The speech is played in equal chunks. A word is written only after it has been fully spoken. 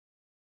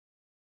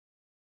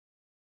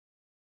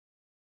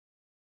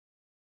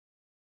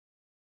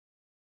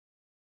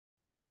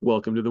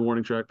Welcome to the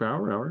Warning Track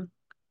Power Hour.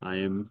 I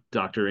am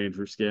Dr.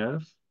 Andrew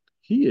Scaff.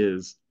 He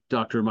is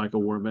Dr.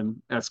 Michael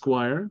Warman,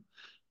 Esquire.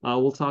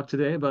 We'll talk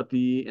today about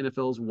the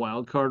NFL's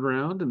wild card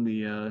round and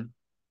the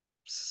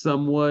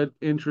somewhat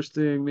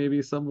interesting,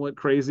 maybe somewhat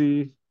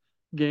crazy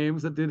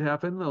games that did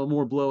happen. A little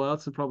more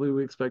blowouts than probably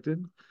we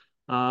expected.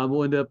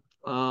 We'll end up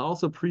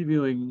also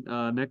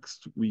previewing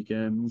next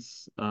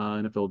weekend's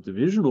NFL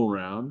divisional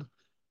round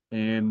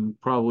and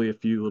probably a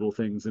few little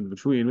things in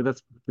between. But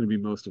that's going to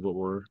be most of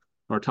what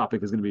our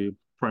topic is going to be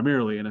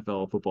primarily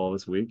NFL football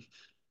this week.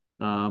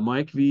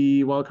 Mike,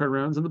 the wildcard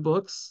rounds in the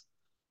books.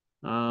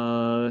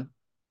 Uh,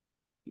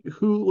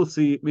 let's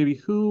see, maybe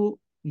who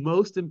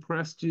most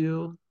impressed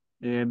you,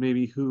 and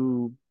maybe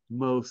who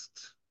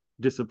most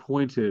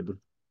disappointed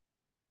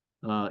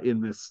in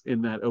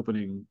that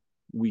opening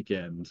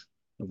weekend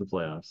of the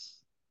playoffs.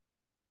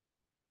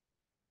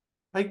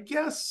 I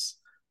guess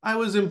I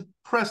was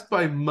impressed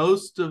by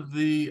most of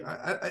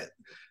at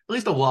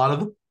least a lot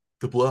of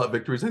the blowout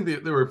victories. I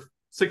think there were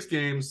 6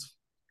 games,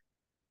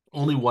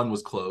 only one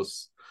was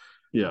close.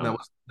 And Yeah,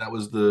 that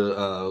was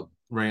the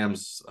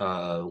Rams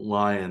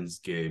Lions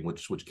game,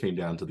 which came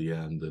down to the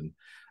end. And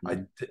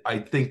I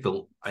think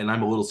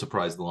I'm a little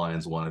surprised the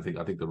Lions won. I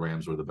think the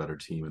Rams were the better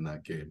team in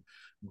that game,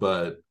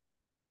 but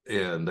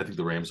and I think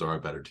the Rams are a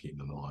better team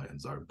than the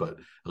Lions are, but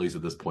at least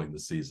at this point in the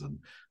season.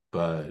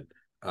 But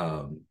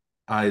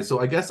I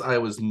guess I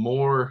was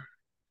more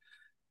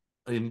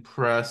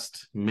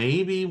impressed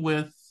maybe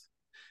with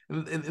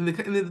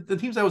the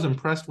teams I was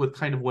impressed with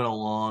kind of went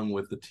along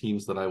with the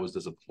teams that I was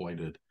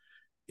disappointed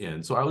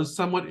in. So I was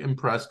somewhat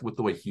impressed with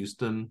the way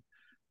Houston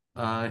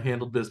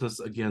handled business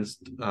against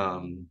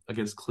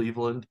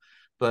Cleveland,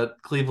 but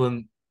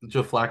Cleveland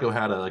Joe Flacco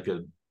had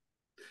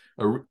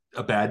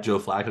a bad Joe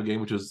Flacco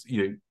game, which was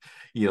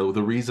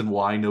the reason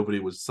why nobody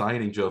was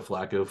signing Joe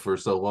Flacco for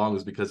so long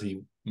is because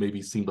he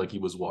maybe seemed like he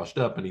was washed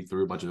up and he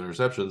threw a bunch of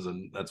interceptions,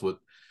 and that's what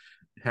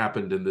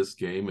happened in this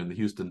game. And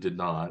Houston did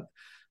not.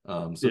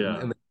 And yeah.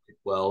 they did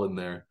well in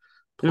their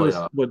It was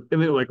playoff. what,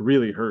 and it like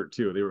really hurt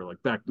too. They were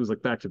like back. It was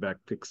like back to back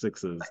pick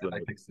sixes. I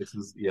That think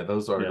sixes, yeah,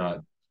 those are yeah, not.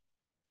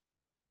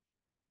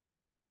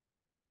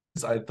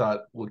 I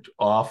thought looked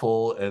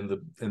awful, and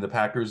the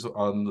Packers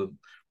on the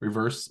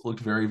reverse looked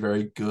very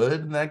very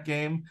good in that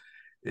game.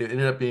 It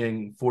ended up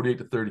being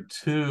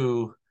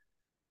 48-32,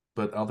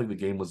 but I don't think the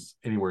game was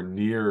anywhere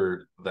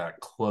near that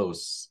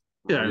close.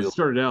 yeah. It Real,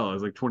 started out. It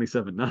was like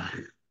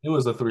 27-9. it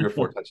was a 3 or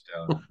 4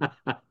 touchdown,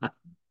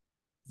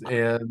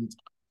 and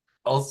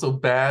also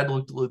bad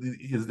looked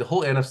is the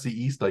whole NFC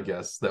East. I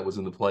guess that was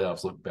in the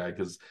playoffs looked bad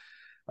because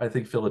I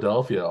think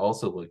Philadelphia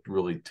also looked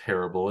really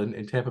terrible,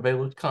 and Tampa Bay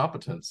looked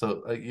competent.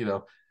 So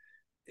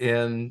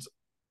and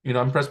I'm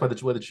impressed by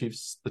the way the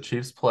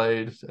Chiefs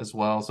played as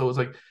well. So it was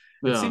like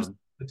it Yeah, seems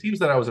the teams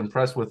that I was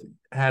impressed with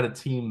had a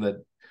team that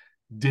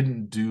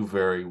didn't do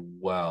very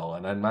well,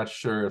 and I'm not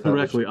sure if that was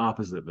directly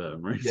opposite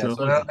them, right? yeah. So it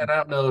So was, and I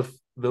don't know if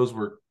those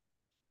were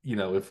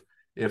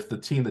if the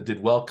team that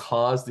did well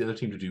caused the other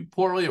team to do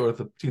poorly, or if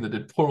the team that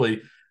did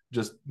poorly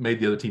just made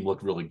the other team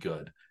look really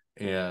good.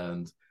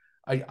 And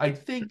I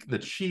think the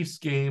Chiefs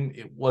game,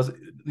 it was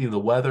the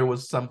weather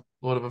was somewhat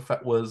of a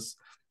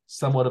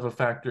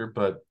factor,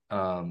 but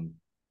I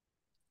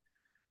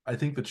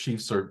think the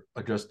Chiefs are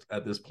just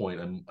at this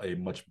point a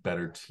much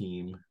better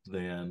team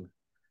than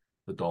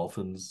the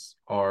Dolphins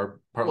are.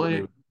 Partly well,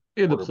 maybe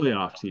in the quarter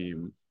playoff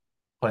team,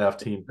 playoff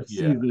team. a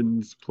Yeah,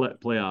 season's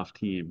playoff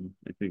team,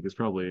 I think is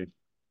probably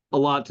a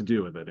lot to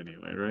do with it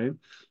anyway, right?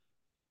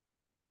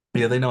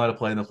 yeah, they know how to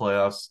play in the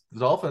playoffs.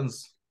 The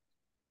Dolphins,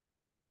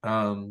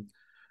 um,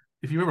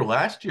 if you remember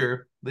last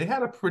year, they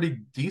had a pretty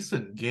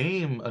decent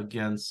game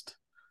against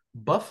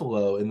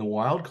Buffalo in the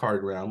wild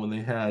card round when they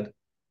had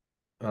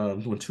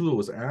when Tua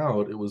was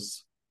out. It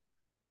was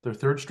their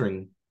third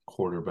string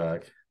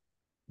quarterback,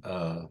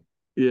 uh,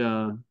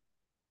 Yeah,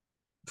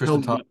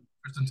 Tristan held Thompson.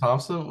 Tristan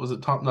Thompson was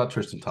it? Not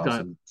Tristan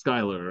Thompson.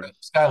 Skyler.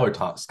 Skylar Yeah,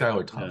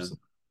 Thompson.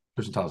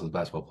 Tristan Thompson's a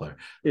basketball player,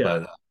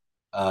 yeah.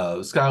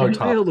 but Skylar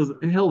Thompson.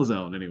 He held his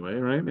own anyway,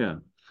 right? Yeah,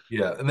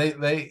 Yeah, and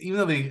they even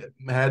though they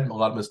had a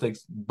lot of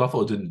mistakes,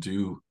 Buffalo didn't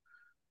do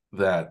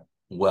that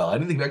well. I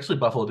didn't think actually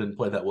Buffalo didn't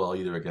play that well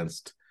either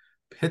against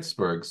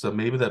Pittsburgh, so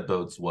maybe that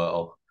bodes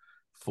well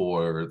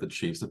for the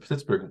Chiefs. The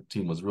Pittsburgh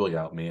team was really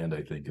outmanned,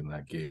 I think, in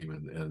that game,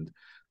 and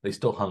they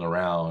still hung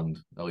around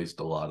at least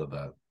a lot of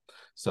that.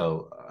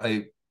 So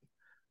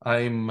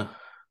I'm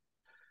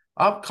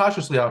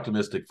cautiously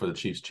optimistic for the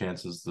Chiefs'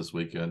 chances this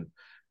weekend.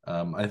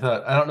 I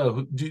don't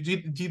know. Do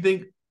you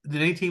think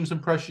did any teams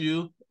impress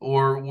you,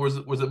 or was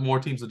it more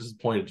teams that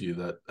disappointed you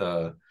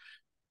that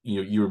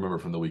you remember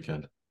from the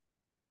weekend?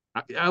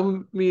 I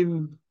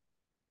mean,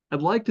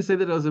 I'd like to say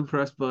that I was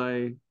impressed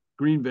by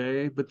Green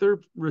Bay, but their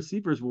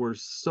receivers were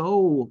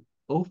so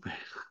open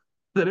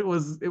that it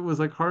was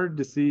like hard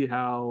to see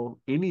how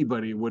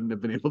anybody wouldn't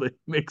have been able to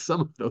make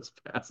some of those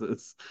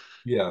passes.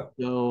 Yeah,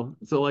 So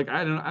like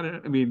I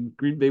mean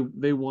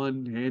they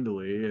won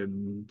handily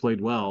and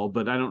played well,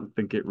 but I don't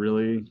think it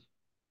really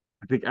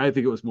I think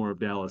it was more of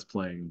Dallas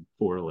playing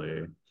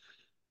poorly.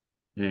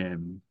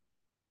 And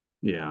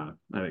Yeah,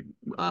 I think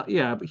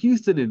yeah, but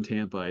Houston and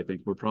Tampa, I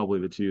think, were probably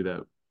the two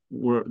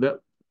that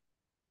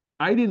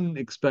I didn't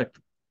expect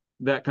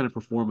that kind of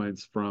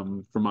performance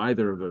from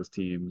either of those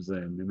teams,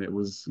 and it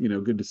was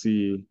good to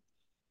see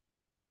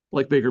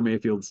like Baker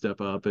Mayfield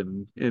step up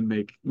and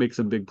make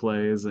some big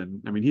plays,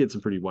 and I mean he had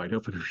some pretty wide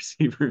open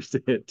receivers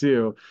to hit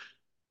too.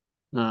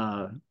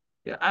 Uh,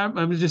 yeah,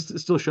 I'm just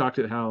still shocked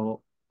at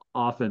how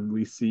often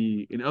we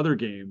see in other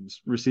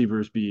games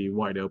receivers be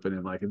wide open,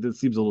 and like it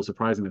seems a little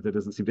surprising that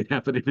doesn't seem to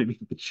happen in any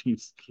of the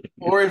Chiefs games.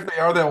 Or if they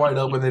are that wide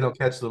open, they don't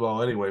catch the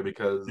ball anyway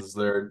because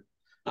they're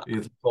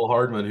it's Cole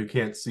Hardman who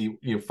can't see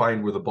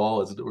find where the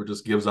ball is or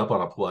just gives up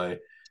on a play,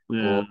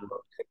 Yeah, or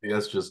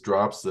yes just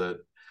drops it.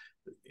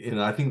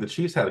 I think the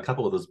Chiefs had a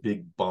couple of those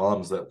big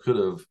bombs that could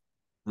have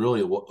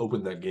really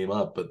opened that game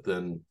up, but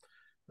then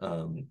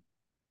um,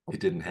 it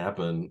didn't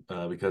happen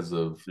because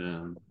of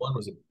yeah, one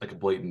was like a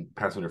blatant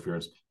pass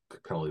interference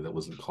penalty that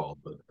wasn't called,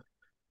 but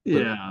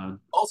yeah,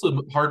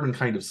 also Hardman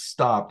kind of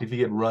stopped. If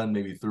he had run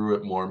maybe through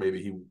it more,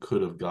 maybe he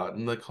could have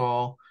gotten the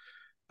call.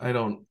 I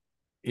don't.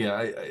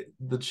 Yeah,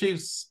 the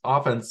Chiefs'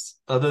 offense,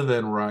 other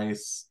than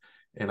Rice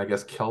and I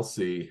guess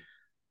Kelsey,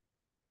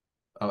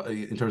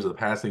 in terms of the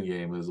passing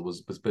game,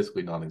 was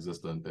basically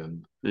non-existent,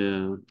 and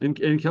yeah.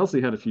 And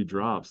Kelsey had a few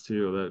drops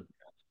too that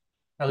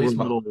at were a least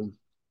my little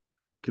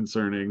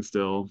concerning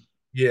still.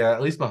 yeah,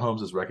 at least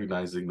Mahomes is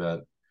recognizing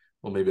that.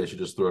 Well, maybe I should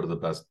just throw to the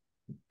best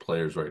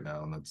players right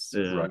now, and that's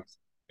Yeah, Rice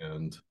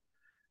and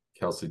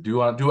Kelsey. Do you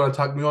want to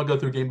talk? We want to go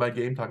through game by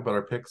game, talk about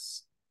our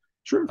picks,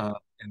 sure.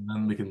 and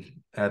then we can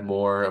add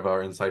more of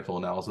our insightful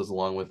analysis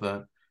along with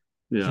that.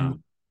 Yeah,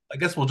 Should, I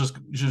guess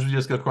should we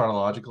just go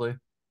chronologically.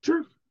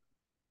 sure.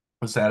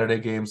 The Saturday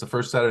games. The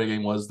first Saturday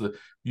game was the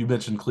you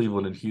mentioned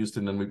Cleveland and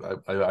Houston, and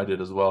I did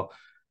as well.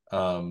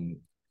 Um,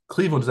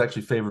 Cleveland was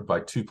actually favored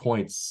by 2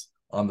 points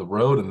on the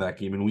road in that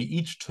game, and we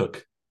each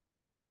took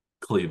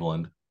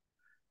Cleveland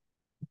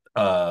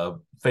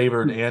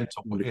favored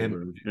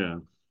Yeah,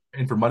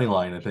 and for money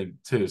line, I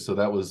think too. So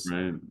that was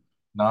right.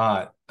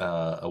 not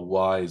a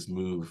wise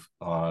move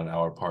on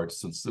our part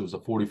since it was a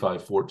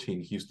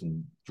 45-14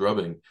 Houston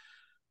drubbing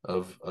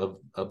of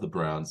the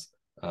Browns.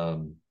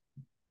 Um,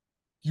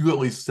 you at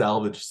least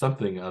salvaged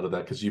something out of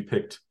that because you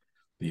picked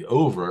the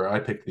over, I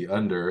picked the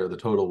under.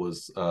 The over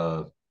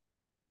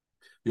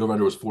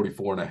under was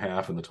 44 and a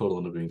half, and the total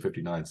ended up being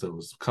 59, so it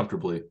was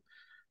comfortably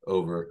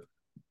over.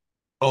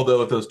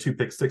 Although if those two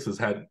pick sixes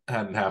hadn't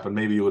happened,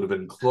 maybe it would have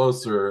been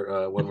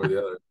closer one way or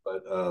the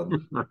other.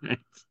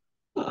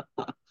 Right.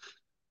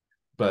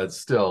 But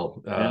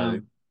still, Yeah.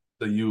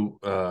 so you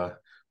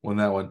won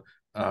that one.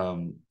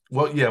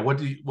 Well, yeah. What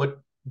do you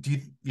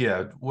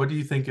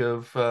think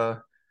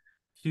of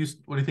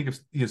Houston? What do you think of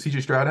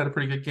CJ Stroud had a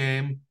pretty good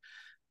game,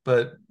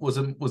 but was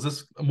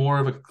this more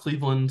of a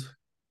Cleveland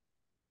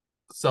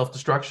self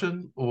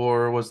destruction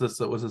or was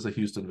this a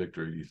Houston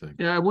victory? Do you think?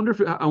 Yeah, I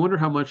wonder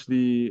how much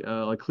the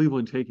like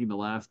Cleveland taking the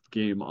last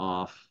game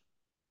off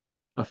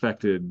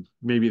affected.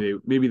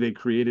 Maybe they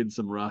created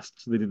some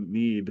rust they didn't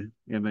need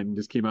and then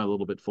just came out a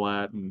little bit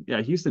flat. And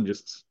yeah, Houston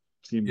just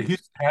Yeah, seemed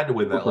Houston had to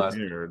win more that last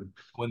game, prepared.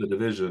 win the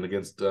division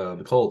against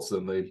the Colts,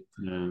 and they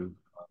Yeah.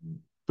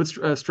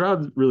 But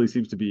Stroud really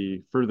seems to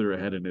be further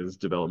ahead in his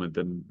development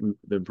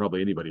than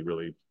probably anybody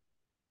really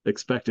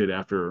expected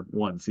after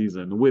one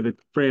season with a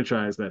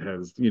franchise that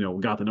has,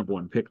 got the number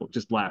one pick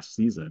just last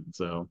season.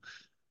 So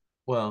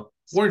well,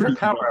 it's Warren pretty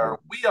Sharp Power impressive. Hour.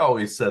 We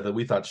always said that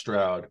we thought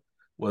Stroud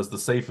was the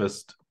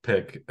safest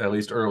pick, at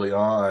least early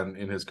on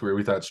in his career.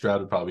 We thought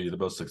Stroud would probably be the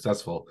most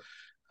successful.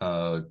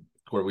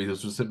 Where we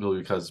this was simply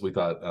because we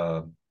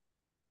thought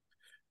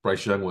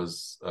Bryce Young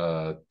was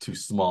too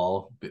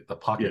small, the Yeah,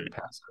 pocket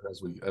passer,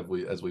 as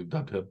we've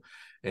dubbed him,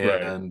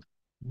 right. and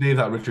they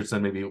thought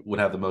Richardson maybe would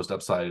have the most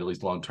upside at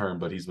least long term,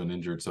 but he's been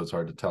injured, so it's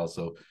hard to tell.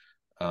 So,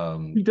 He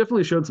um,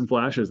 definitely showed some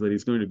flashes that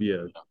he's going to be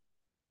a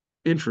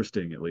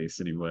interesting at least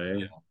anyway.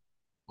 yeah,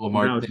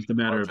 Lamar Now it's just a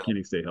matter Lamar, of can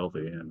he stay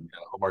healthy and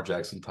Lamar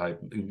Jackson type,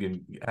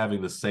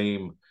 having the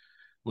same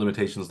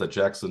limitations that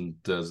Jackson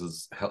does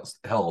is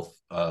health.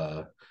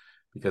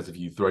 Because if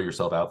you throw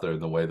yourself out there in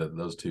the way that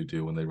those two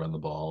do when they run the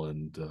ball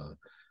and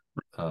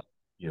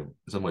in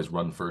some ways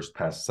run first,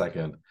 pass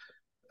second,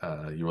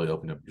 you really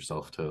open up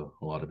yourself to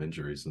a lot of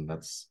injuries, and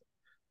that's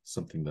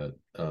something that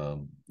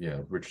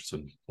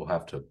Richardson will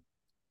have to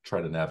try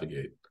to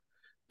navigate.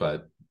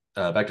 But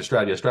back to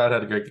Stroud. Yeah, Stroud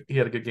had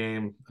a good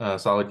game,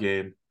 solid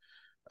game.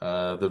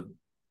 The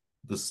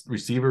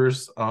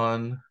receivers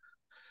on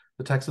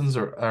the Texans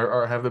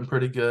are have been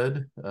pretty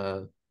good,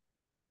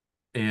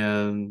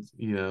 and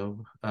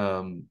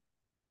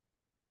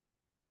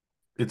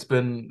it's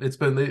been and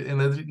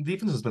the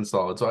defense has been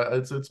solid. So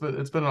it's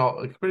been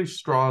a pretty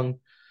strong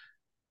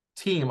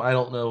team. I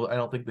don't know. I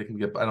don't think they can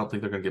get. I don't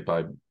think they're going to get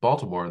by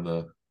Baltimore in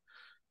the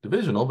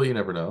divisional, but you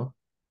never know.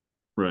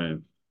 right.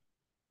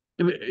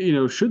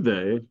 And should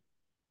they,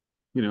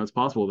 it's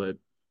possible that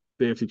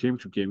the AFC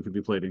Championship game could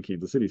be played in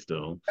Kansas City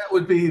still. That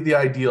would be the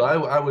ideal.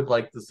 I would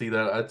like to see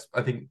that.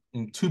 I think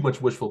too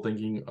much wishful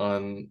thinking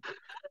on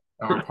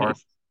our part,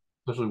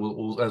 Right.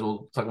 especially as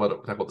we'll talk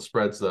about the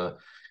spreads.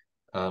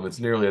 It's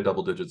nearly a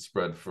double-digit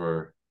spread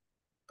for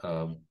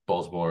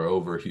Baltimore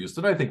over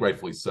Houston. I think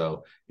rightfully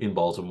so in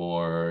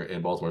Baltimore,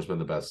 and Baltimore's been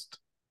the best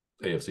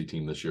AFC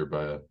team this year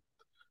by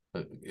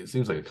it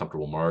seems like a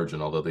comfortable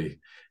margin. Although they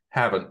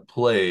haven't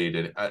played,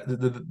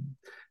 and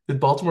did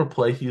Baltimore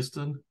play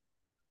Houston?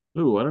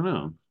 Ooh, I don't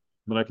know,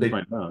 but I can They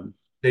find out.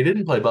 they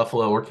didn't play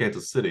Buffalo or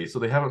Kansas City, so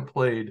they haven't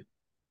played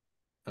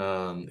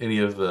any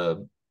of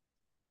the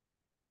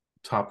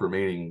top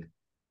remaining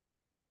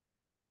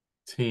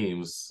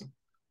teams.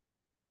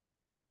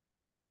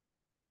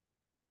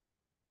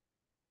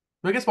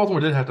 I guess Baltimore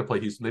did have to play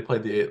Houston. They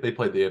played the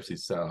AFC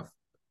South,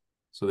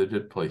 so they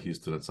did play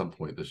Houston at some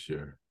point this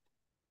year.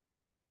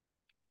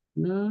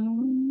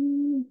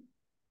 No,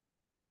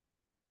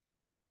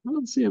 I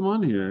don't see him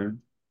on here.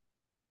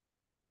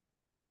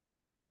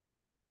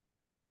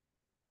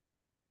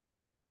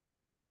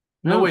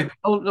 No, No. wait.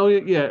 Oh, no,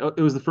 yeah, yeah.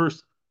 It was the first.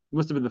 It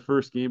must have been the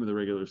first game of the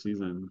regular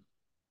season.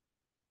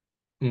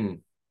 Hmm.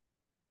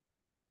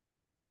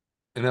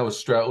 And that was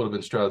Stroud. Would have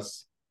been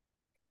Stroud's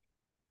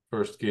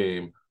first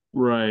game.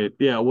 Right.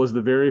 Yeah, it was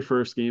the very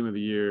first game of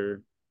the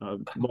year.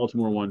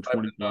 Baltimore won 5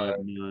 to 9.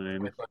 25-9.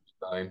 25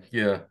 to 9.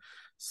 Yeah.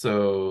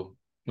 So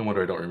no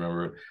wonder I don't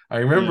remember it. I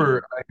Yeah.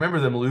 remember I remember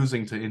them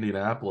losing to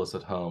Indianapolis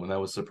at home, and I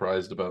was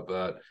surprised about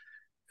that.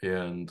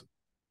 And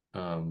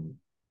um,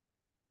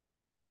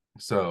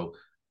 so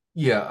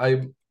yeah,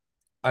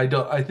 I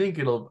don't I think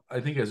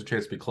it has a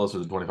chance to be closer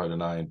than 25 to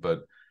 9,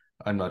 but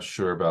I'm not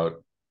sure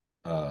about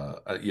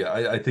yeah,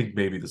 I think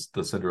maybe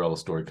the Cinderella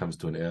story comes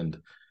to an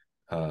end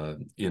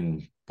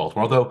in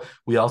Baltimore. Although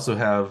we also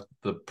have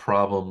the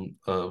problem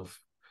of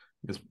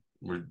because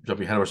we're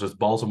jumping ahead of ourselves,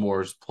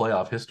 Baltimore's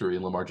playoff history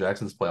and Lamar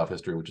Jackson's playoff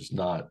history, which is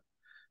not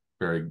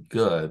very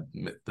good.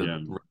 The Yeah.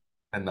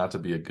 and not to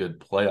be a good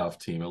playoff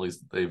team. At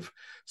least they've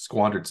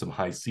squandered some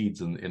high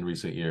seeds in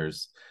recent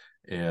years,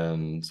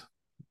 and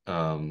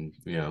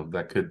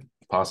that could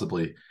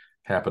possibly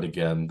happen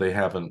again. They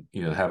haven't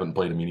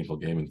played a meaningful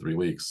game in 3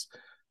 weeks.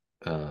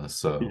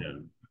 So Yeah.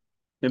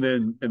 And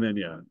then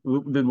yeah,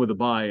 then with a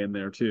bye in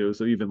there too.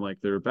 So even like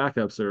their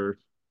backups are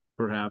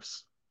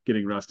perhaps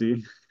getting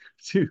rusty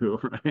too,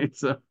 right?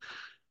 So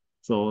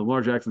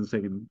Lamar Jackson's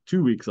taking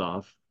 2 weeks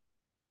off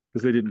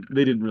because they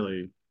didn't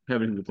really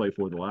have anything to play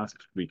for the last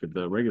week of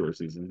the regular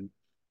season.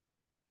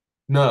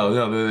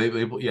 no,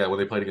 they yeah, when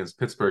they played against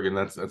Pittsburgh, and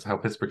that's how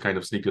Pittsburgh kind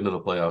of sneaked into the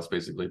playoffs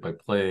basically by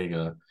playing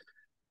a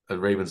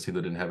Ravens team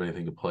that didn't have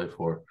anything to play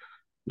for.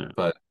 Yeah.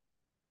 But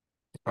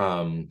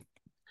um,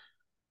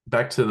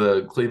 back to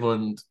the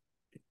Cleveland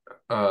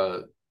uh,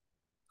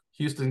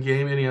 Houston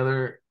game. Any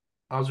other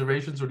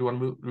observations, or do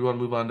we want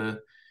to move on to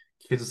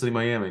Kansas City,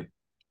 Miami?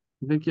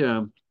 I think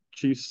yeah,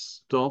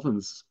 Chiefs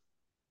Dolphins.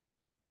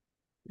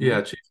 Yeah.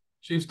 Yeah,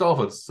 Chiefs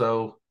Dolphins.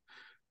 So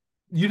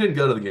you didn't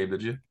go to the game,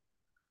 did you?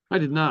 I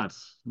did not.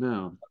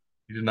 No.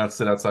 You did not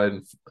sit outside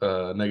in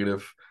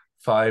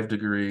 -5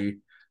 degree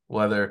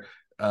weather.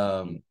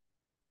 Um,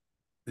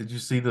 did you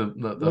see the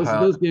Those high?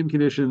 those game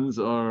conditions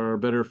are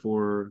better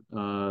for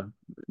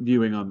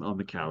viewing on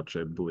the couch,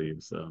 I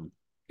believe. So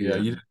Yeah, yeah.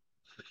 you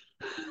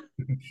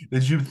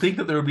did you think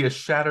that there would be a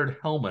shattered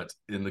helmet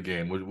in the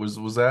game?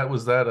 Was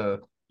that a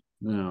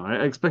No,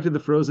 I expected the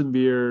frozen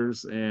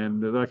beers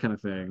and that kind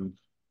of thing.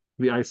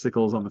 The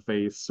icicles on the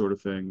face sort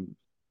of thing.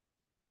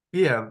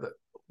 yeah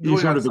You going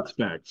sort of outside?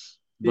 expect,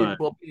 but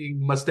Well,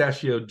 being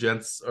mustachioed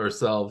gents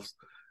ourselves,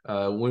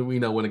 when we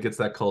know when it gets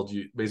that cold,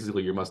 you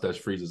basically your mustache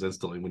freezes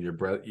instantly when your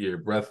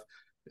breath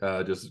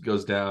just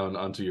goes down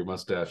onto your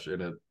mustache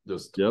and it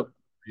just yep.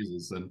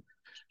 freezes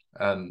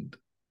and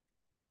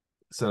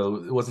so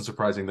it wasn't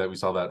surprising that we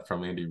saw that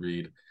from Andy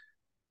Reid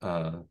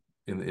uh,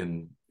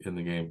 in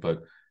the game.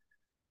 But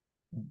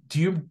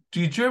did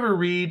you ever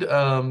read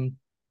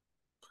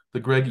the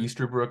Greg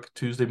Easterbrook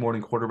Tuesday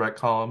morning quarterback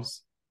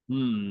columns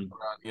Hmm. on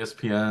No,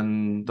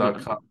 ESPN.com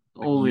like years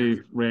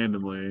only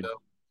randomly.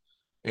 ago?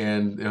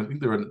 And I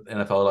think they were on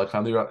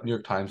NFL.com. They were New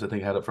York Times, I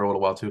think, had it for a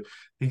little while too.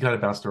 He kind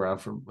of bounced around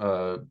from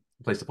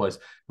place to place.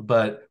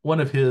 But one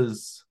of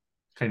his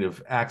kind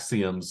of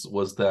axioms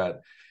was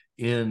that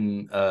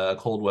in a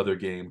cold weather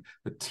game,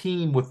 the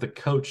team with the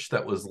coach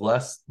that was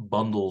less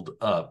bundled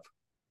up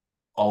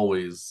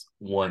always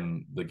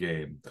won the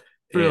game.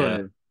 And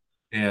Really.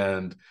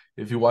 and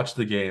if you watch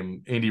the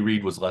game, Andy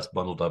Reid was less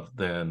bundled up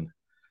than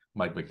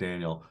Mike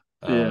McDaniel.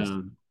 So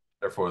Yeah.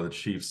 therefore, the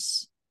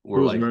Chiefs Who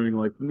were was like, wearing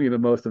like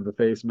most of the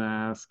face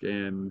mask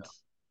and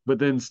but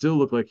then still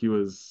looked like he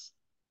was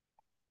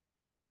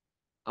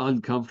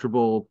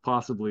uncomfortable,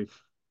 possibly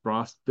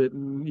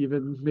frostbitten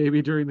even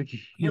maybe during the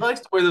he game.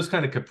 likes to wear those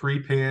kind of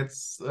capri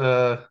pants.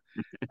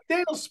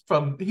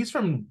 He's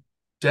from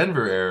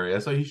Denver area,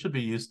 so he should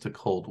be used to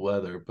cold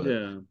weather.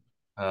 Yeah.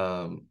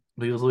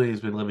 But he's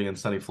been living in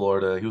sunny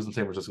Florida. He was in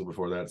San Francisco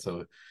before that,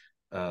 so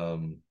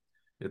um,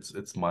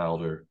 it's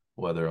milder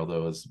weather.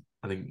 Although, as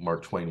I think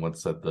Mark Twain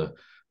once said, the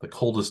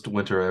coldest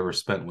winter I ever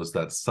spent was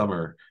that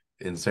summer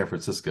in San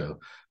Francisco.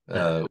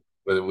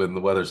 When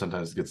the weather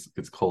sometimes gets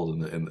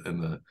cold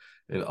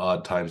in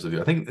odd times of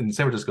year. I think in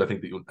San Francisco, I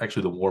think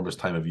actually the warmest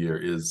time of year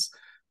is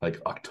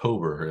like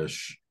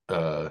October-ish.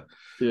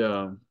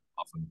 Yeah.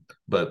 often.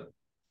 But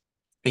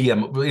yeah,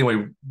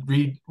 anyway,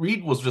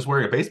 Reed was just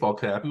wearing a baseball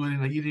cap. He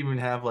didn't even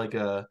have like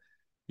a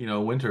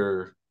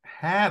winter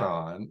hat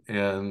on,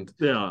 and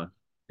Yeah.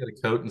 had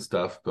a coat and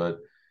stuff. But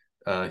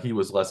he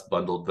was less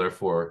bundled.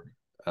 Therefore,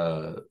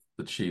 uh,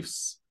 the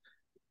Chiefs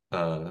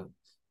uh,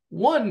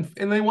 won,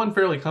 and they won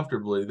fairly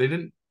comfortably.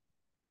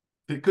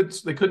 They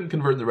couldn't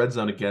convert in the red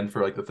zone again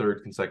for like the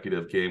third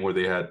consecutive game where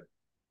they had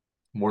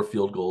more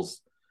field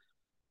goals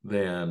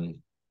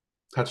than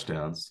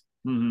touchdowns.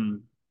 Hmm.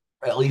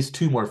 At least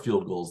two more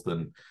field goals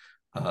than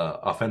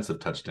offensive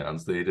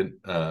touchdowns. They didn't,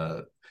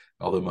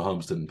 although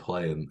Mahomes didn't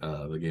play in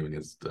the game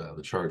against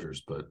the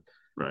Chargers, but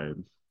Right.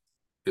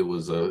 it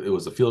was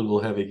a field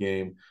goal heavy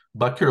game.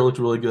 Butker looked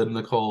really good in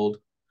the cold,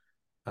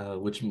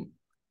 which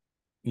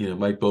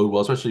might bode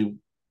well, especially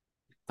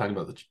talking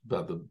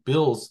about the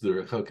Bills,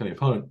 their upcoming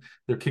opponent.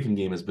 Their kicking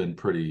game has been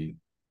pretty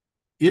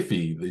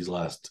iffy this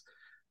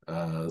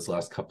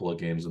last couple of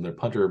games, and their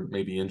punter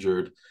may be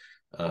injured.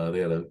 They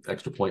had an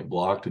extra point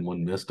blocked and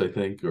one missed, I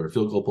think, or a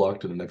field goal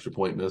blocked and an extra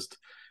point missed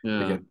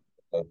Yeah. again.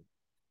 Uh,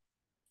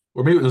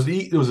 or maybe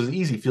it was an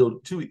easy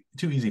field two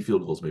easy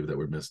field goals maybe that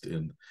were missed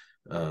in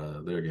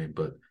their game.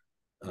 But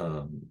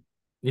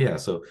yeah,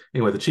 so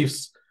anyway, the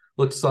Chiefs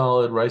looked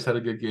solid. Rice had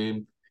a good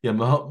game. Yeah,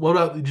 what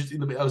about just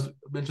I was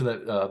mentioned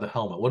that the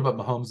helmet. What about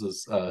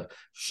Mahomes's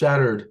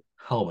shattered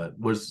helmet?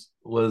 Was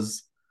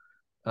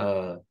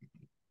uh,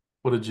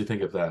 what did you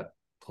think of that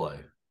play?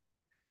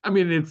 I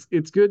mean,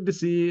 it's good to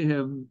see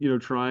him,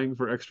 trying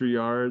for extra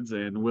yards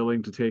and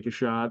willing to take a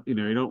shot. You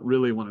don't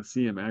really want to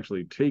see him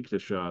actually take the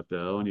shot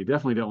though, and you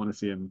definitely don't want to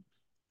see him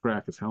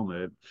crack his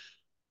helmet.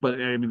 But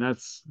I mean,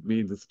 that's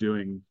means it's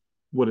doing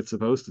what it's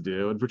supposed to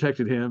do and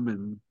protected him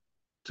and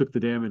took the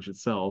damage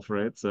itself,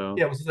 right? So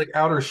Yeah, it was like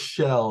outer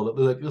shell. It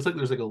looks like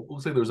there's a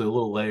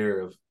little layer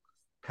of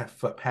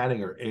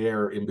padding or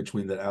air in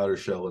between that outer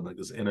shell and like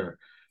this inner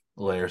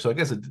layer. So I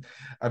guess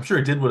I'm sure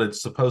it did what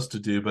it's supposed to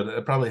do, but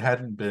it probably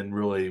hadn't been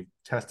really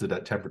tested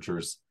at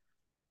temperatures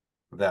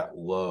that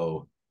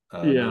low.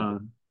 Maybe yeah,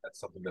 that's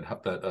something that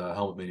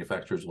helmet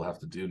manufacturers will have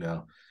to do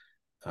now.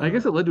 I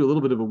guess Uh, it led to a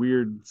little bit of a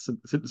weird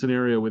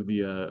scenario with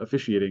the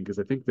officiating because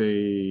I think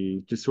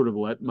they just sort of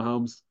let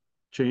Mahomes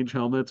change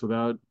helmets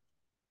without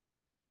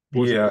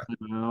forcing yeah,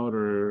 a timeout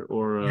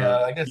or yeah.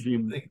 I guess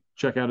making him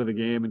check out of the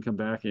game and come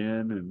back in.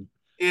 And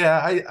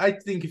yeah, I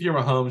think if you're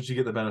Mahomes, you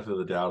get the benefit of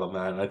the doubt on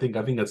that. And I think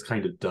that's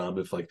kind of dumb.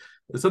 If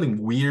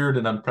something weird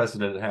and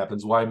unprecedented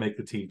happens, why make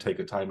the team take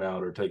a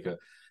timeout or take a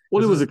well,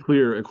 it this was a is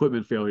clear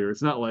equipment failure.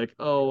 It's not like,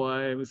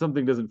 oh,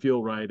 something doesn't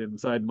feel right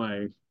inside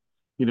my,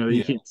 that you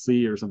yeah. can't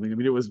see or something. I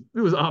mean, it was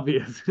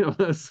obvious. It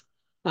was,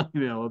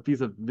 a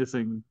piece of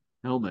missing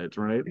helmet,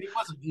 right? And he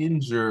wasn't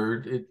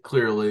injured. It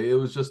clearly it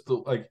was just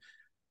like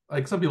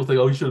some people think,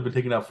 oh, he should have been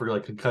taken out for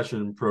like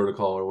concussion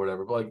protocol or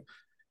whatever. But like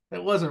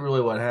that wasn't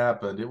really what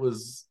happened. It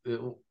Yeah,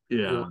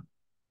 the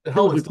it was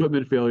helmet still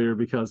equipment failure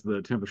because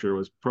the temperature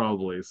was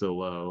probably so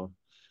low.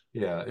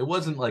 yeah, it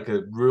wasn't like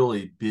a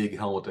really big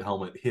helmet to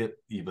helmet hit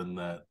even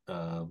that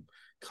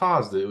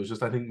caused it. It was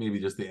just I think maybe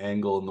just the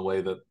angle and the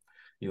way that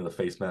the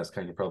face mask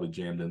kind of probably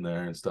jammed in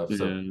there and stuff.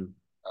 So Yeah.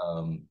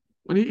 um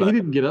When he but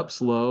didn't get up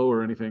slow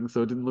or anything,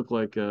 so it didn't look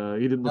like he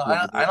didn't no, look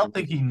like a I don't victim.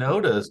 think he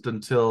noticed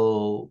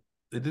until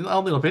it didn't. I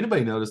don't know if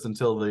anybody noticed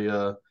until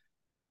the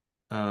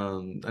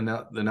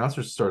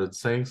announcers started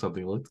saying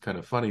something. It looked kind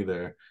of funny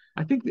there.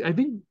 I think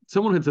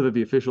someone had said that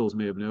the officials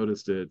may have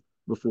noticed it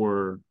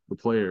before the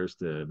players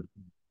did,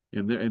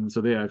 and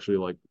so they actually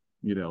like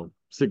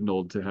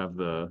signaled to have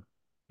the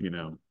you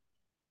know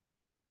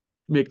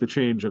make the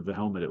change of the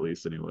helmet at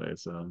least anyway.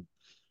 So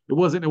it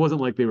wasn't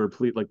like they were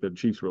like the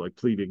Chiefs were like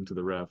pleading to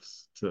the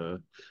refs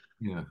to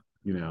Yeah.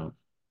 you know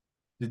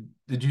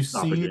Did you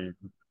stop a see game.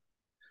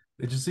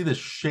 did you see the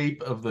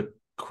shape of the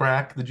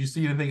crack? Did you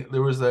see anything?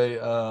 There was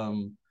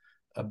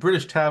a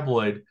British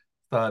tabloid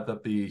thought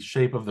that the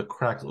shape of the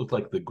crack looked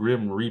like the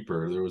Grim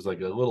Reaper. There was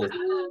like a little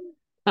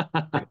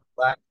like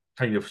black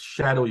kind of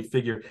shadowy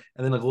figure,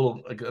 and then like a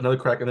little like another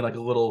crack, and then like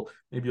a little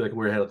maybe like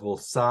where it had like a little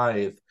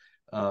scythe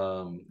that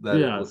it looked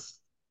Yes.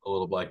 a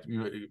little like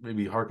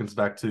maybe harkens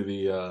back to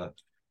the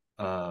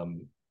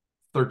um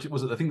 13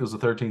 was it I think it was the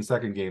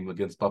 13-second game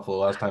against Buffalo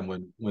last time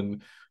when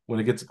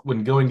going gets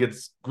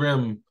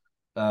grim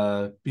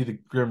be the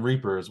Grim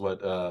Reaper is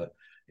what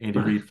Andy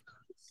Reid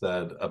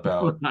said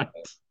about Right.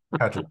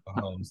 Patrick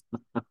Mahomes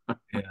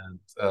and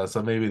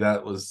so maybe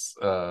that was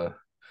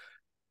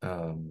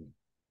um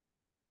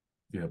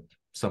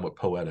somewhat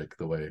poetic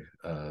the way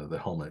the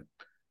helmet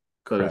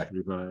That is cracked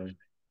pretty funny.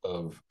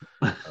 of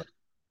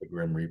the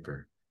Grim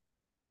Reaper.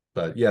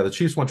 But yeah, the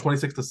Chiefs won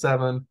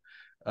 26-7.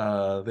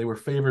 They were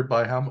favored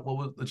by how much? What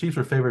was the Chiefs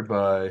were favored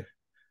by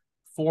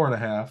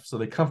 4.5, so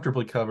they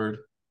comfortably covered.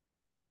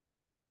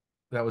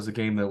 That was a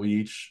game that we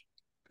each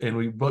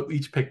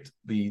picked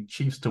the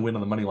Chiefs to win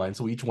on the money line,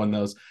 so we each won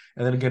those.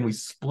 And then again, we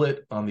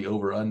split on the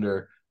over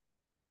under.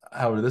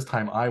 However, this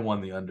time I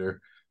won the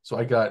under, so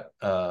I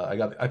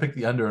picked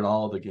the under in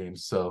all of the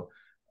games. So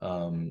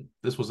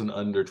this was an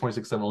under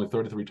 26-7, only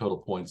 33 total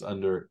points,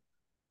 under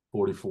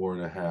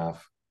 44.5.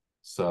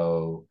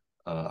 So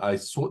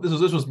this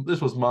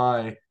was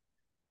my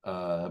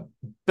uh,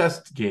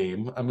 best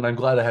game. I mean, I'm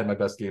glad I had my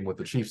best game with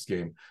the Chiefs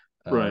game.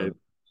 Right.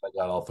 I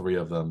got all three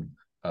of them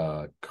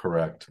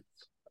correct.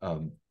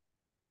 Um,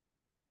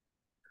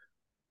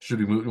 should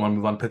we move? You want to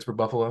move on? Pittsburgh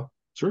Buffalo.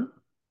 Sure.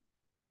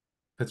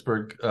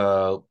 Pittsburgh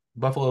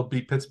Buffalo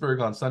beat Pittsburgh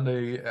on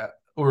Sunday,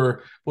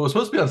 or well, it was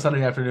supposed to be on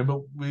Sunday afternoon,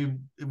 but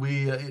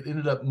we it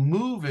ended up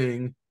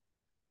moving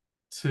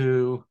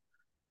to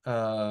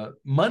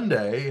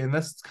Monday, and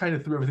that's kind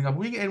of threw everything up.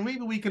 Maybe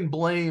we can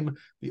blame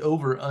the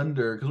over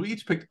under because we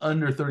each picked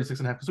under 36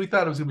 and a half because we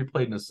thought it was going to be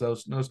played in a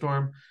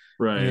snowstorm, and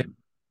Right.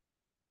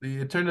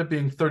 it turned up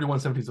being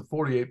 31-17, so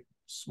 48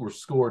 were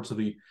scored. So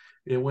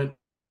it went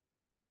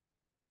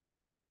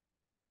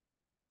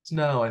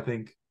snow. I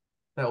think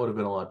that would have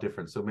been a lot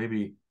different. So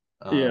maybe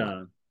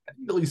Yeah. I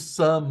think at least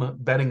some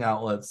betting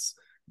outlets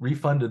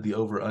refunded the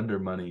over under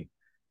money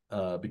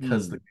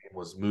because the Hmm. game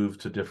was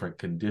moved to different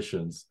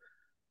conditions.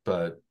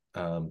 But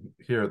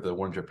here at the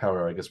Warren Jet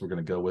Power, I guess we're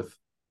going to go with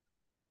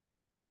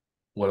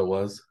what it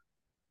was.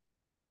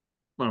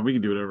 Well, we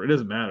can do whatever. It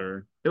doesn't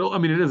matter. I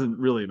mean, it doesn't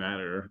really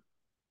matter.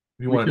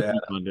 If you We wanted could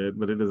to refund it,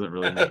 but it doesn't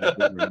really make a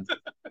difference.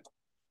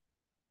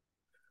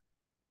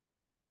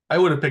 I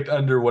would have picked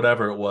under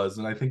whatever it was,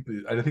 and I think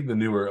the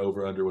newer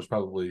over under was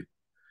probably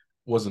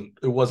wasn't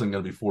going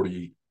to be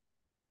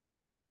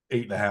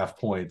 48.5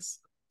 points.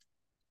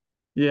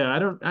 Yeah, I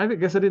don't. I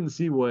guess I didn't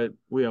see what.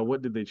 Yeah,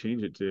 what did they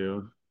change it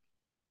to?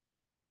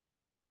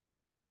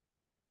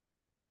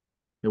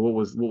 Yeah, what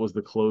was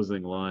the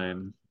closing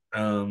line?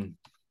 Um,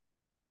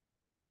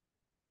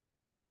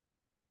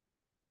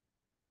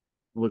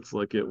 Looks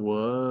like it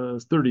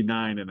was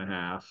 39 and a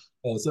half.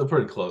 so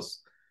pretty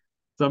close.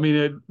 So I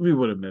mean, we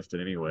would have missed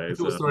it anyway. If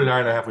it was So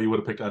 39.5, we would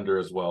have picked under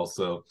as well.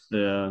 So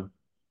yeah,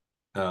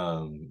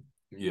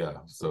 yeah.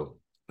 So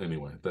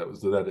anyway, that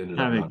ended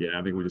I up think not. yeah,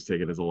 I think we just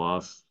take it as a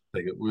loss.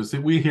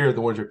 We here at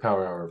the Warren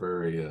Power Hour are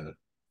very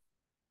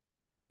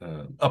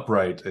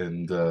upright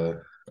and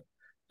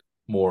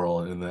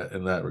moral in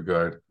that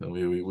regard.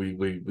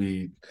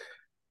 We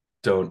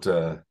don't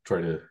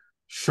try to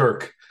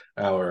shirk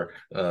our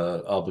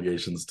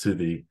obligations to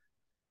the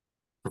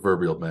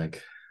proverbial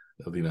bank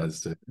of the United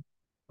States,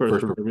 First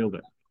first proverbial day.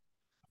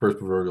 first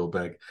proverbial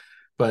bank.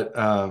 But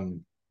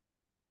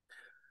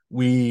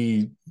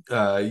we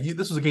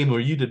this was a game where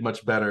you did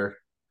much better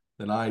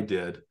than I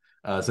did.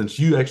 Since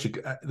you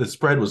actually the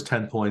spread was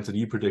 10 points and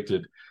you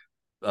predicted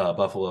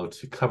Buffalo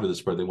to cover the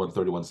spread. They won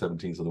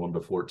 31-17, so they won by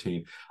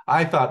 14.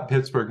 I thought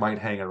Pittsburgh might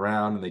hang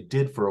around, and they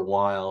did for a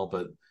while,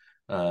 but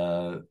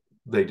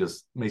they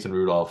just Mason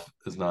Rudolph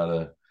is not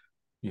a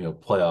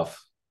playoff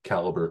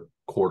caliber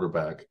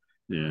quarterback,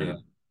 Yeah, and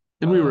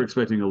and we were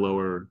expecting a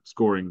lower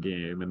scoring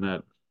game, and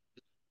that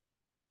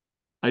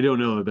I don't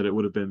know that it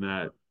would have been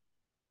that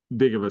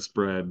big of a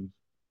spread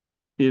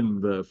in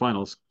the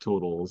final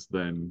totals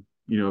than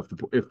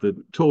if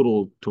the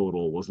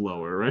total was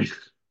lower, right?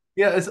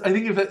 yeah, I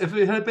think if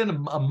it had been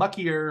a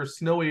muckier,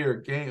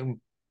 snowier game,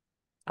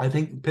 I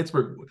think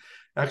Pittsburgh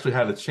actually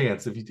had a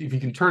chance. If you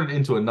can turn it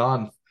into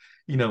a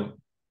you know,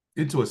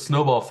 into a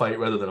snowball fight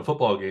rather than a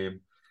football game,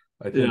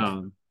 I think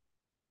Yeah,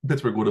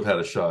 Pittsburgh would have had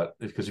a shot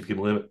because if you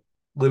can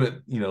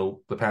limit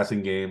the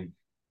passing game,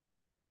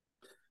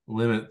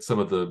 limit some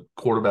of the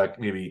quarterback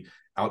maybe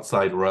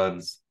outside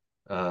runs,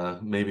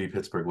 maybe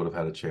Pittsburgh would have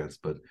had a chance.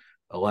 But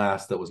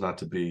alas, that was not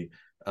to be.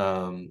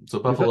 So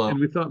Buffalo,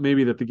 we thought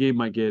maybe that the game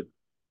might get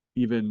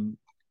even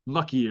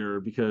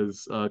muckier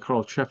because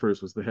Carl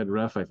Cheffers was the head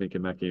ref, I think,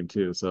 in that game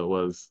too. So it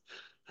was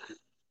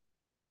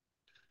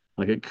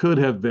like it could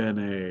have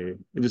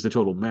been just a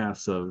total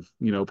mess of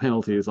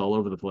penalties all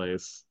over the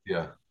place,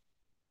 yeah,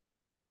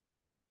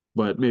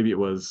 but maybe it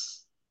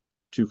was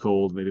too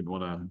cold and they didn't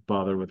want to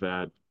bother with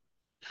that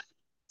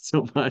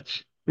so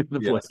much in the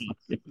yes,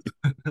 playoff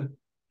game.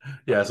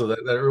 yeah. So that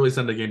early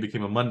Sunday game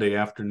became a Monday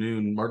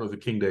afternoon Martin Luther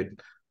King Day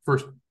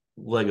first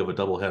leg of a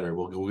doubleheader.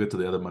 We'll get to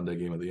the other Monday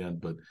game at the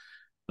end, but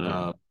Uh,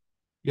 uh,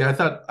 yeah, I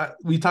thought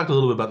we talked a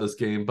little bit about this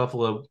game.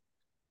 Buffalo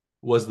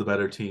was the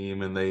better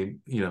team, and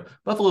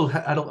Buffalo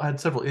had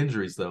several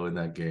injuries though in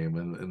that game,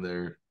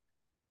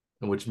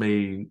 which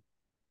may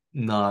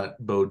not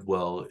bode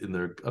well in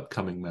their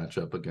upcoming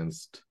matchup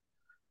against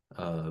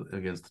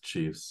the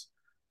Chiefs.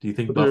 Do you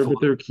think Buffalo?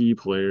 but their key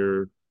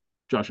player,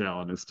 Josh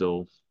Allen, is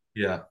still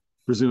Yeah,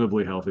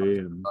 presumably healthy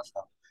and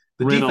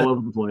the ran all defense.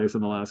 over the place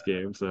in the last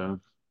game. So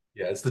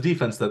Yeah, it's the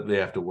defense that they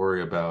have to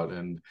worry about,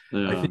 and I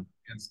yeah, think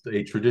against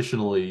a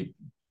traditionally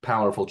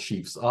powerful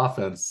Chiefs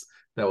offense,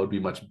 that would be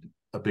much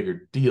a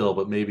bigger deal.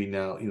 But maybe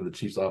now, the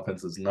Chiefs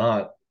offense is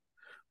not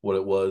what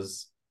it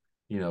was,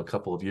 a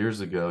couple of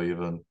years ago.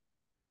 Even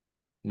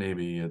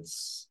maybe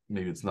it's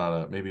not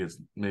a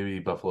maybe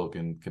Buffalo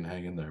can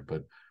hang in there,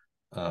 but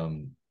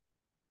um,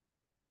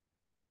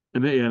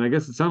 and I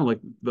guess it sounded like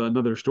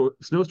another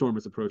snowstorm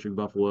is approaching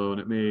Buffalo,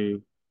 and it may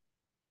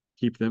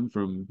keep them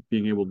from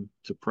being able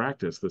to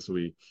practice this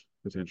week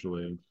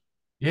potentially.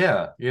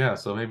 yeah.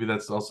 So maybe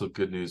that's also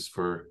good news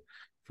for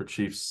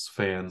Chiefs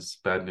fans,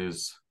 bad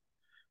news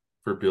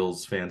for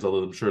Bills fans.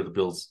 Although I'm sure the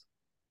Bills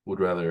would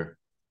rather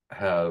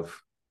have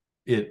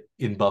it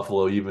in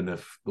Buffalo, even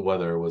if the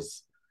weather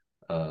was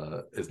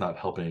is not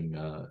helping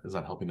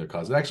their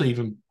cause. And actually,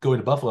 even going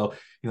to Buffalo,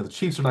 the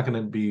Chiefs are not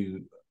going to be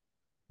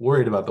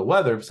worried about the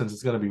weather since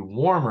it's going to be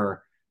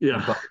warmer in Yeah,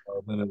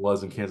 Buffalo than it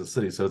was in Kansas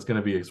City. So it's going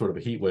to be a sort of a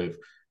heat wave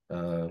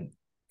uh,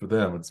 for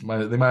them.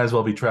 They might as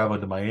well be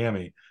traveling to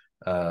Miami.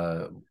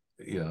 Uh,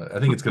 I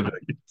think it's going to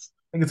be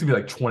I think it's gonna be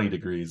like 20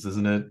 degrees,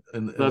 isn't it?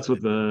 that's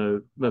what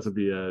the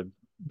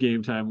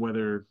game time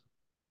weather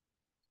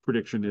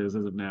prediction is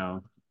as of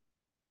now,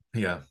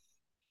 Yeah,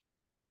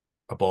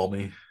 a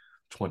balmy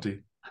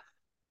 20.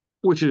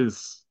 which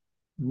is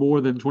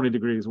more than 20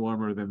 degrees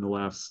warmer than the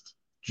last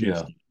Chiefs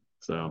Yeah, game.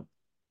 So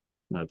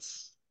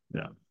that's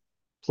yeah,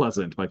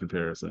 pleasant by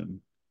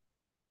comparison.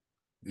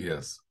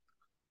 yes.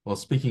 Well,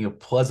 speaking of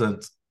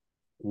pleasant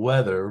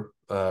weather,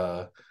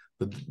 the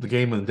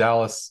game in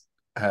Dallas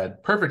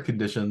had perfect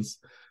conditions,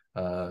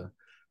 uh,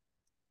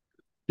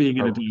 Being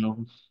in a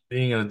dome,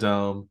 being in a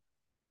dome,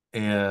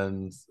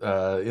 and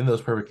in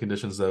those perfect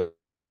conditions, though,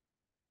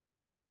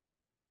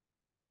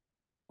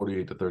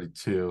 48 to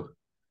 32,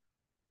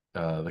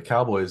 the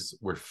Cowboys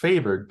were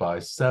favored by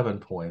 7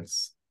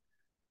 points.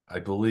 I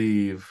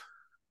believe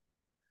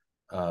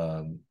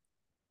um,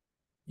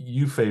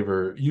 you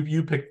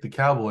picked the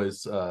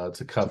Cowboys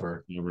to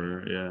cover.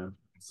 over, yeah.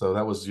 So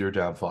that was your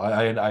downfall.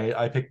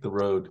 I picked the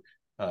road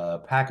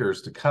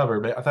Packers to cover,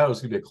 but I thought it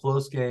was going to be a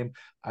close game.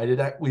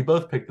 We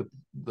both picked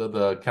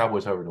the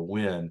Cowboys, however, to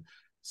win.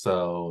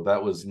 So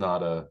that was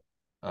not a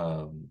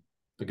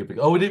good pick.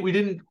 Oh, we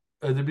didn't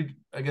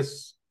I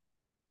guess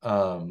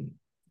um,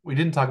 we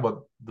didn't talk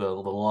about the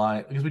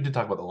line. I guess we did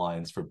talk about the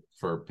lines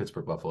for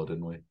Pittsburgh Buffalo,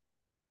 didn't we?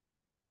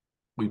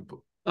 We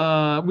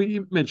We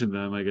mentioned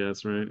them, I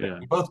guess, right? Yeah.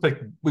 we both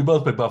picked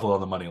Buffalo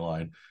on the money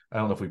line. I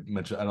don't know if I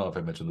mentioned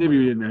the Maybe money we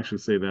line, didn't actually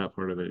say that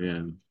part of it.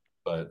 Yeah.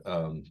 but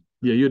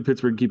Yeah, you had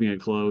Pittsburgh keeping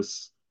it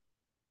close,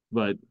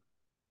 but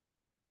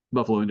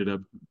Buffalo ended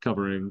up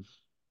covering.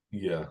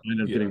 yeah, I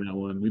ended up yeah, getting that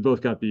one. We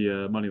both got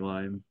the money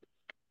line,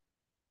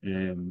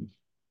 and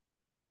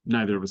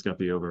neither of us got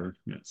the over.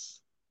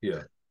 Yes.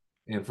 yeah.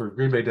 And for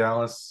Green Bay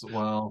Dallas,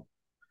 well,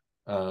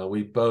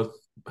 we both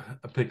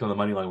picked on the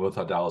money line. We both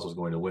thought Dallas was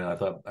going to win. I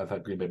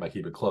thought Green Bay might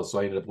keep it close, so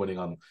I ended up winning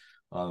on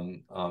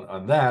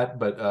that.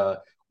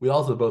 But we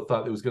also both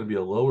thought it was going to be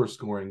a lower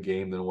scoring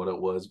game than what it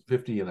was.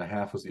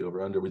 50.5 was the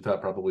over under. We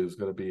thought probably it was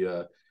going to be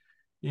a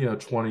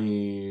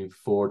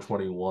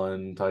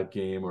 24-21 type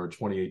game, or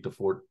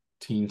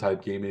 28-14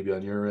 type game, maybe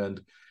on your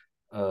end.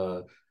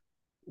 Uh,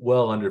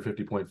 well under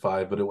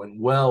 50.5, but it went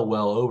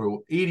well over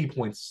 80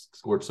 points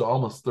scored, so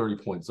almost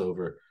 30 points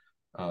over.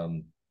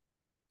 Um,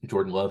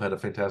 Jordan Love had a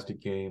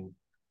fantastic game.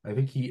 I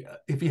think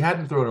if he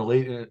hadn't thrown a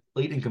late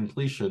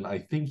incompletion, I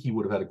think he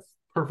would have had a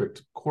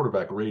perfect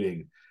quarterback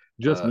rating.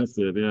 Just missed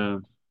it. Yeah.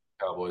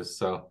 Cowboys.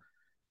 So,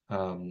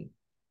 um,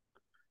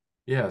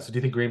 yeah. So, do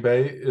you think Green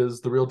Bay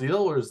is the real deal,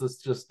 or is this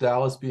just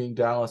Dallas being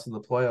Dallas in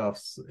the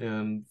playoffs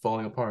and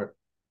falling apart?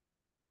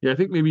 Yeah, I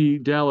think maybe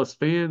Dallas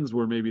fans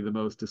were maybe the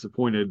most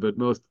disappointed, but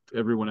most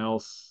everyone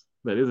else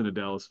that isn't a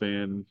Dallas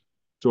fan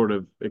sort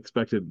of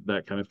expected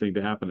that kind of thing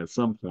to happen at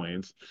some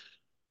point.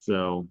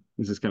 So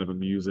this is kind of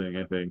amusing,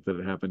 I think, that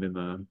it happened in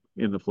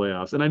the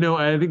playoffs. And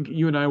I think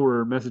you and I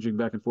were messaging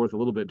back and forth a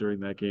little bit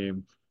during that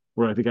game,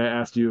 where I think I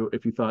asked you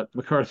if you thought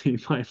McCarthy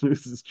might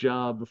lose his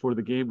job before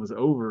the game was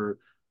over,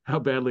 how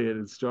badly it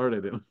had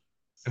started. It was,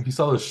 If you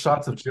saw those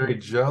shots of Jerry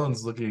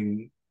Jones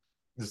looking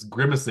just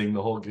grimacing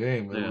the whole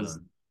game, it yeah, was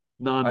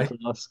I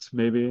nonplussed,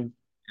 maybe.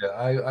 yeah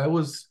I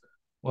was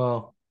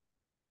well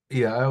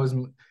yeah I was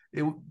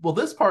well,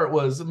 this part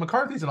was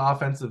McCarthy's an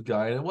offensive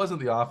guy, and it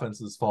wasn't the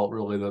offense's fault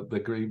really, the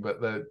green,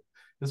 but that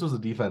this was a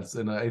defense,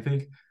 and I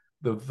think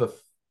the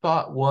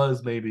thought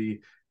was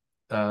maybe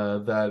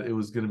that it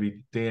was going to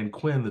be Dan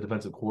Quinn, the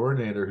defensive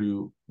coordinator,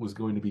 who was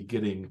going to be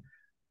getting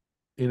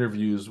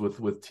interviews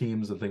with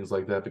teams and things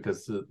like that,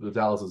 because the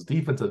Dallas's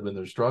defense had been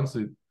their strong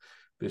suit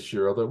this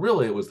year. Although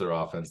really it was their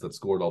offense that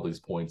scored all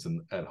these points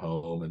at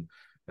home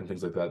and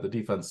things like that. The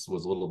defense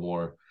was a little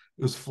more.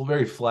 It was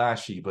very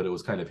flashy, but it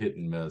was kind of hit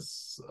and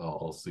miss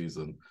all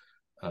season.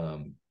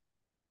 Um,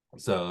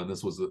 so, and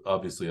this was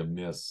obviously a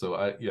miss. So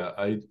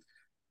I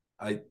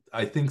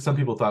think some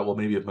people thought, well,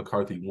 maybe if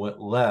McCarthy went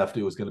left,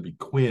 it was going to be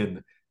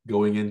Quinn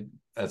going in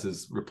as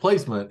his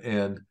replacement,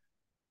 and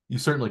you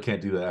certainly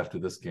can't do that after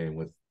this game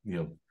with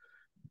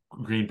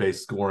Green Bay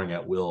scoring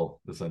at will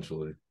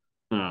essentially.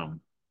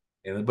 Um,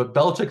 And but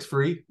Belichick's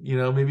free,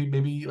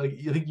 maybe like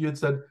I think you had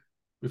said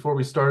before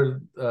we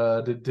started.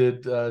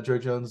 Did Jerry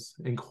Jones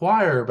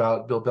inquire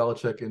about Bill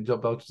Belichick, and Joe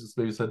Belichick just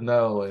maybe said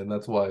no, and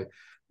that's why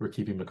we're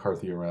keeping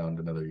McCarthy around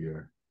another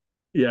year.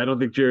 yeah, I don't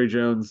think Jerry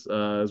Jones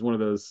is one of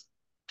those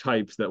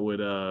types that would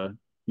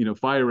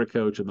fire a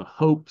coach in the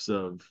hopes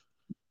of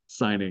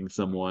signing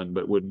someone,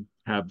 but would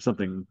have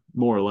something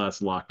more or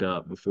less locked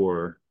up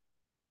before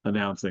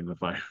announcing the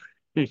firing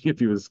if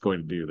he was going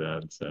to do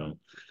that. So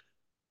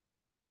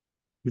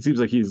it seems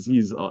like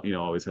he's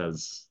always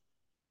has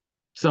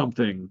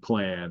something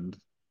planned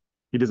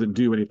he doesn't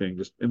do anything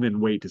just and then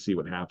wait to see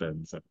what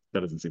happens. That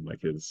doesn't seem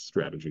like his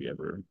strategy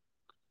ever.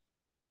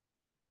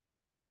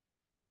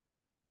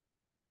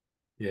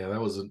 Yeah,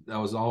 that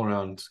was all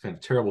around kind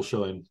of terrible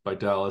showing by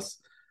Dallas.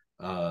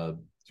 Do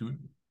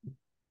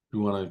we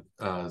want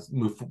to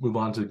move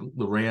on to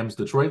the Rams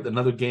Detroit?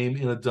 Another game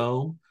in a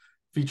dome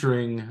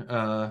featuring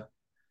in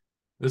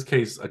this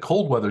case a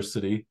cold weather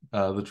city.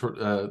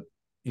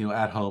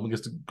 At home. I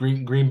guess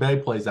Green Bay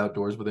plays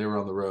outdoors, but they were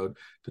on the road.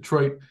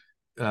 Detroit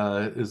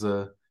is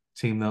a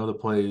team though that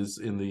plays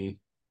in the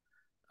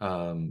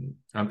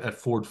at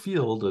Ford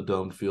Field, a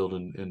domed field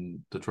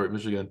in Detroit,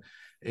 Michigan.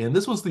 And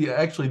this was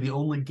actually the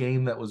only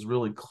game that was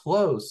really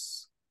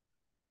close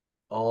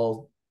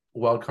all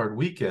wild card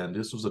weekend.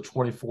 This was a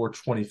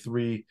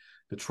 24-23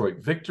 Detroit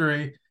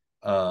victory.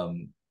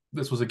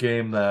 This was a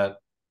game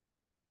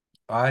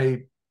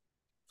I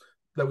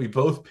that we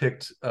both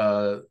picked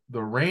the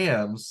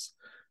Rams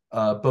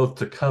both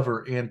to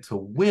cover and to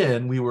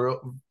win.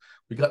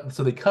 We got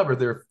so they covered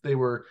they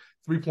were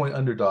 3-point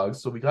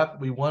underdogs. So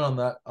we won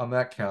on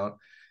that count,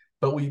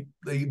 but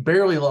they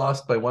barely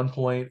lost by 1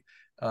 point.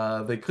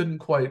 They couldn't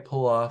quite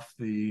pull off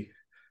the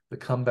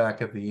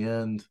comeback at the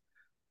end.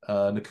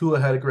 Nakua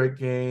had a great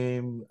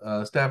game.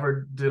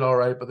 Stafford did all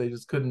right, but they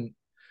just couldn't.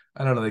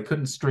 I don't know. They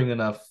couldn't string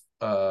enough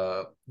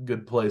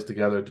good plays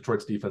together.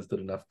 Detroit's defense did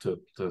enough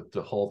to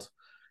halt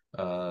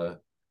the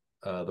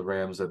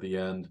Rams at the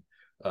end.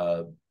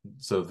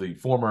 So the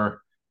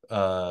former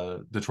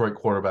Detroit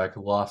quarterback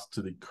lost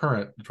to the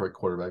current Detroit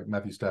quarterback,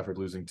 Matthew Stafford,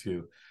 losing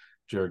to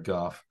Jared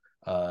Goff.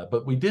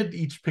 But we did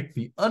each pick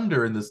the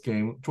under in this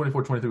game.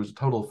 24-23 was a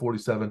total of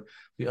 47.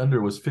 The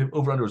under was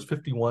over-under was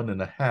 51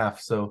 and a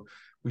half. So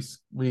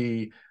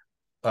we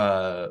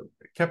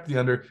kept the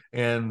under,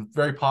 and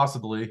very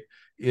possibly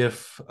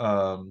if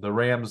the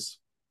Rams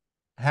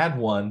had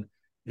won,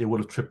 it would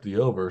have tripped the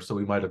over. So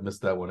we might have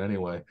missed that one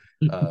anyway.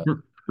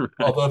 Right.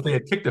 Although if they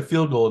had kicked a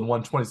field goal and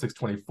won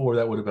 26-24,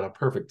 that would have been a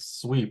perfect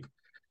sweep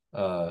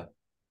uh,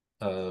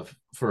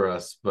 for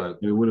us. But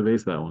We would have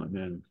aced that one,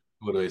 man.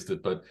 would have aced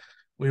it. But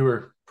we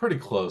were pretty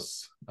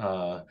close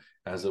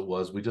as it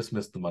was. We just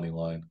missed the money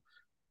line.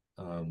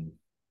 Um,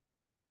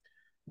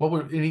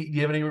 do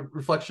you have any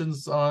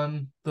reflections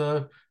on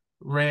the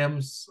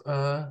Rams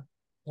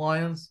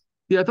Lions?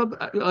 Yeah, I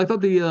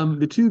thought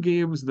the two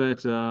games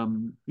that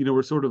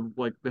were sort of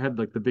like they had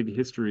like the big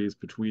histories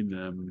between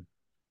them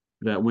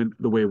that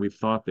went the way we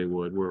thought they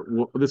would.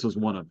 This was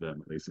one of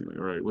them, basically,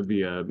 right? With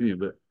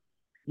the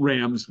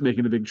Rams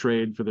making the big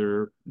trade for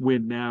their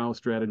win now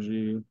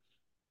strategy,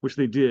 which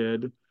they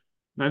did.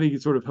 And I think you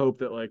sort of hope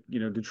that like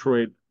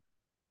Detroit,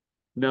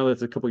 now that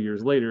it's a couple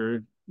years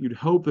later, you'd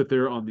hope that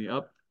they're on the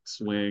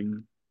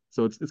upswing.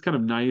 So it's kind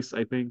of nice,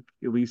 I think,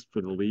 at least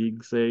for the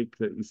league's sake,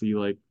 that you see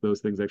like those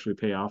things actually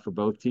pay off for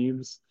both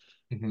teams.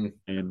 Mm-hmm.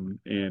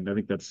 And I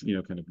think that's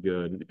kind of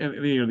good.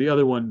 And the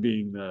other one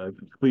being the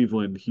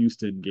Cleveland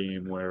Houston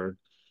game where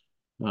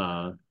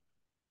uh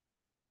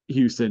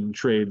Houston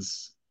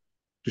trades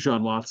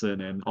Deshaun Watson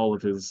and all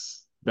of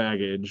his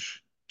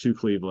baggage to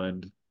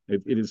Cleveland.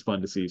 It is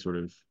fun to see sort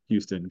of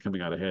Houston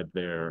coming out ahead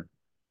there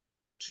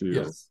too.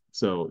 Yes.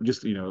 So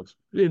just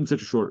in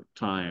such a short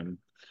time.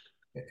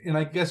 And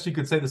I guess you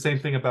could say the same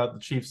thing about the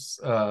Chiefs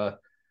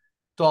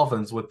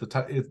Dolphins with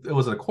it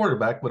wasn't a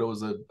quarterback, but it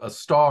was a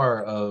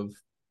star of,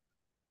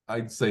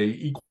 I'd say,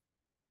 equal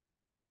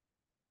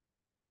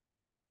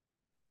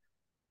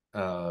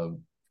uh,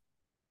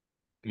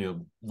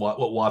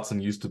 what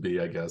Watson used to be.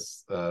 I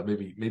guess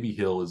maybe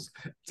I'd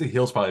say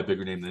Hill's probably a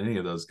bigger name than any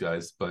of those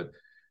guys, but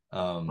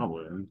um,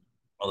 Probably.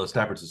 although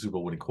Stafford's a Super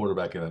Bowl winning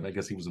quarterback, and I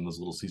guess he was in those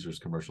Little Caesars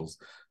commercials,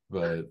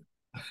 but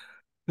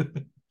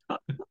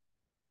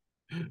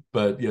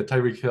yeah,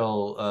 Tyreek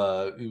Hill.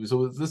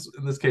 So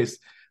in this case,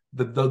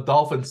 the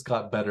Dolphins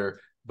got better,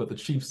 but the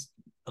Chiefs,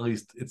 at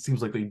least it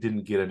seems like they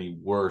didn't get any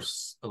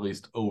worse. At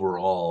least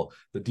overall,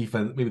 the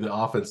defense, maybe the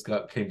offense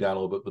came down a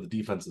little bit, but the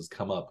defense has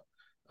come up.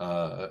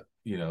 To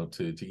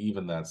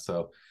even that.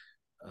 So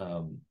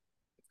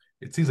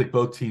it seems like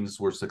both teams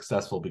were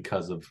successful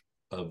because of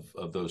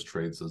those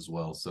trades as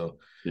well. So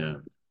Yeah.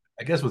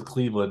 I guess with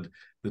Cleveland,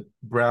 the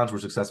Browns were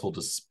successful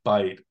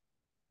despite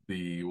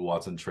the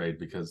Watson trade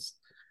because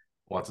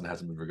Watson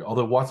hasn't been very good.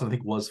 Although Watson, I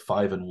think, was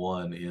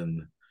 5-1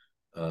 in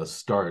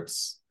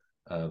starts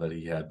that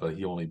he had, but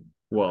he only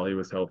Well, he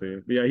was healthy.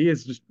 But yeah, he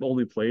has just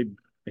only played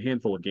a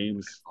handful of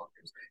games.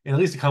 in at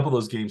least a couple of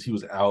those games he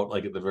was out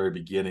like at the very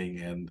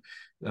beginning, and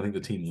I think the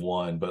team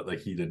won, but like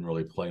he didn't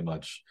really play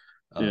much.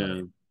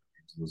 Yeah.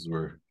 Those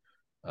were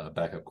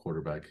backup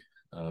quarterback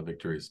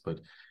victories,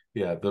 but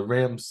yeah, the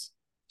Rams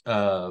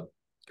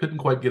couldn't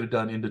quite get it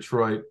done in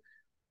Detroit.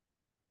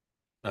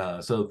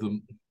 So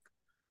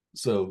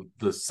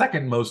the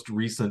second most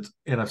recent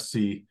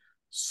NFC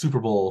Super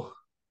Bowl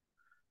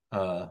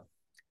uh,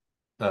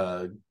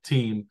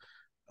 team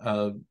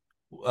uh,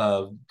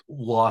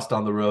 lost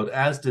on the road,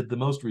 as did the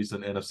most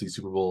recent NFC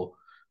Super Bowl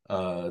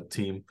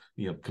team.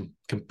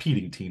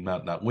 Competing team,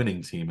 not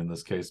winning team in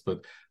this case,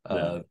 but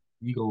Yeah.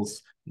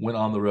 Eagles went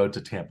on the road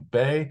to Tampa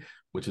Bay,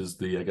 which is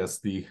I guess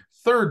the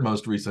third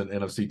most recent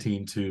NFC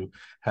team to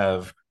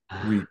have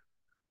reached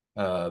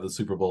the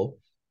Super Bowl.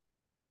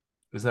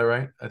 Is that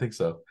right? I think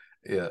so.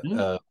 Yeah.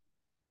 Yeah.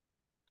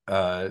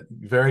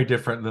 Very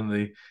different than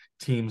the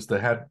teams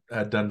that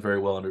had done very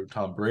well under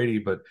Tom Brady,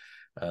 but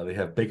they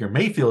have Baker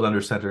Mayfield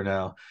under center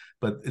now.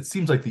 But it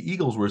seems like the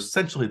Eagles were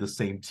essentially the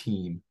same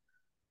team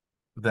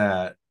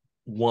that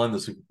won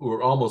the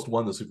or almost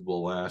won the Super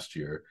Bowl last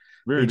year.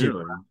 Very AJ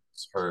nearly. Brown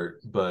was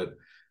hurt, but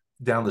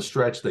down the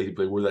stretch they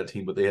were that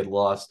team, but they had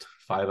lost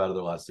 5 out of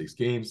their last 6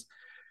 games.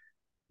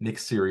 Nick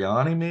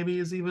Sirianni maybe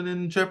is even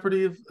in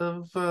jeopardy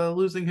of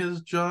losing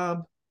his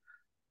job,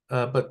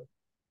 but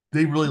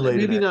they really laid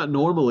an Maybe egg. not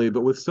normally,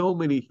 but with so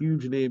many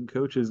huge name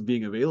coaches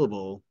being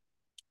available,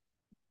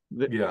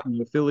 that Yeah,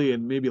 Philly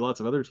and maybe lots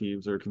of other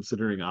teams are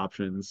considering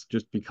options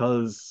just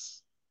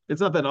because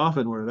it's not that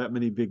often where that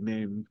many big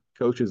name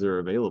coaches are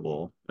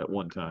available at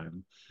one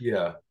time.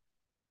 yeah,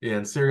 yeah.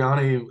 And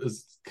Sirianni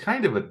is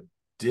kind of a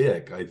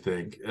dick. I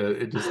think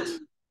it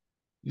just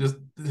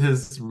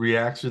his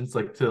reactions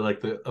like to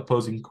like the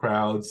opposing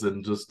crowds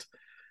and just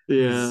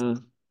his. Yeah,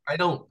 I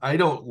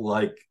don't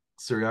like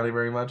Sirianni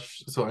very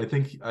much, so I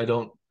think I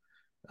don't.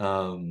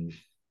 Um,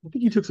 I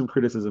think he took some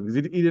criticism because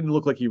he didn't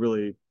look like he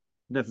really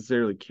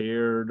necessarily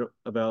cared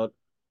about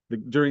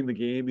during the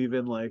game,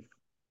 even like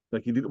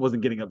he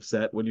wasn't getting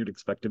upset when you'd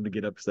expect him to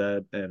get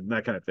upset and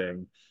that kind of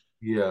thing.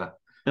 yeah,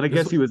 And I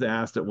this guess he was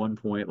asked at one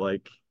point,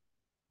 like,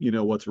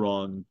 what's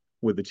wrong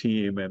with the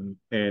team,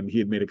 and he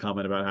had made a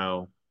comment about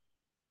how,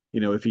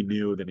 if he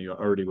knew, then he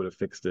already would have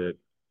fixed it,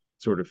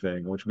 sort of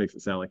thing, which makes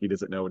it sound like he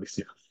doesn't know what he's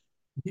doing.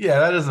 Yeah,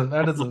 that isn't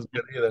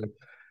good either.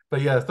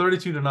 But yeah,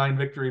 32-9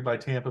 victory by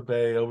Tampa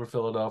Bay over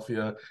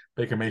Philadelphia.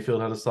 Baker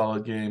Mayfield had a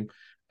solid game.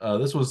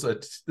 This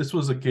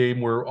was a game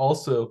where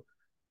also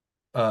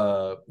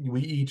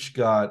we each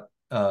got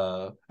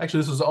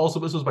actually this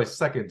was my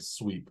second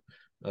sweep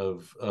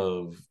of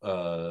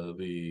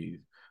the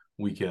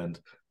weekend.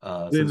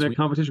 In Since that we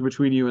competition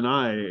between you and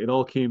I, it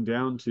all came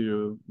down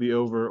to the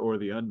over or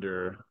the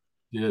under.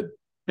 did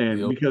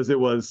And the because it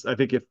was, I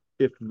think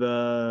if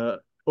the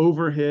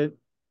over hit,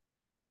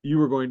 you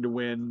were going to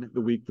win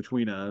the week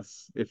between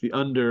us. If the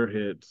under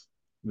hit,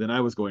 then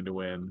I was going to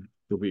win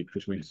the week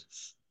between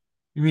us.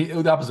 you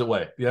mean the opposite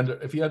way. The under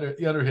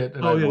hit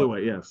and Oh, I the other won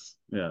way, yes.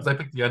 Yeah. because I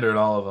picked the under in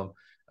all of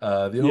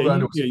them. The Yeah, over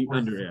under was you 40.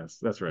 under, yes,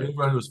 that's The right.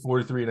 over under was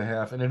 43 and a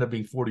half and ended up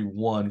being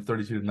 41,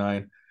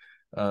 32-9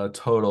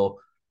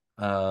 total.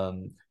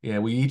 Yeah,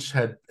 we each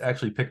had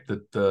actually picked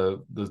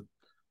the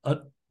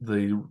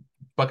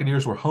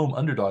Buccaneers were home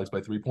underdogs by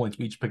 3 points.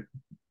 We each picked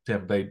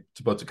Tampa Bay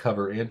to both to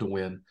cover and to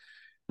win.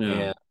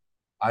 Yeah.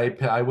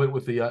 And I went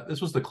with the this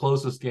was the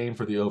closest game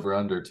for the over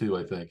under too.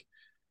 I think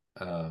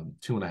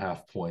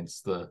 2.5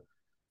 points.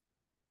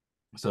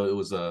 So it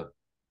was a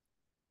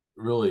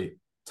really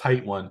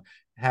tight one.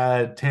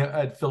 Had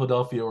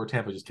Philadelphia or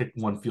Tampa just kicked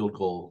one field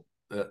goal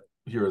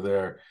here or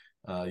there,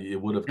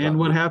 it would have And gotten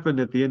what the. happened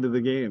at the end of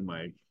the game,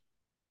 Mike?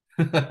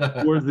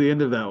 Towards the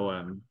end of that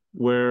one,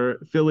 where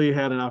Philly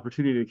had an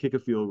opportunity to kick a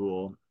field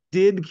goal,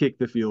 did kick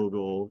the field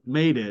goal,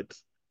 made it,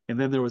 and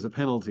then there was a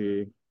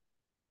penalty.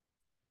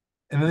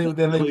 And then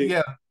they Philly,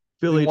 yeah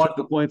they Philly took wanted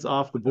the points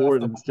off the off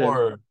board the instead,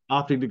 board.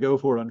 opting to go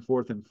for it on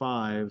 4th and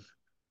 5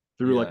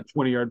 through like Yeah, a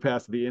 20-yard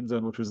pass to the end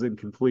zone, which was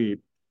incomplete.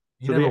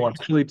 you So they never want to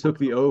take actually took points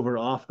the off. over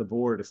off the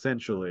board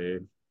essentially.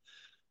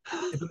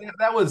 But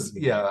that was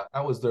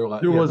that was their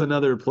There yeah was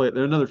another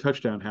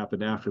touchdown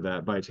happened after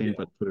that by yeah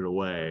Tampa to put it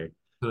away.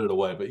 put it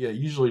away. But yeah,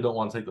 usually don't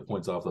want to take the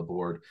points off the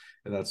board,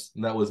 and that's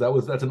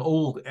an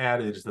old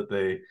adage that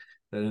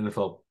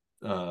NFL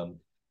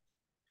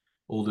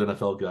old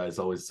NFL guys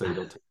always say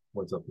don't take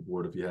points off the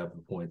board if you have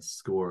the points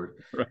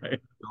scored. Right.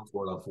 Go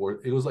for it on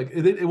fourth. It was like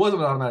it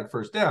wasn't an automatic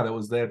first down. It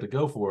was they had to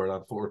go for it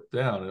on fourth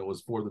down, and it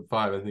was 4th and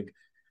 5. I think.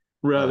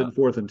 Rather Uh, than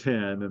 4th and 10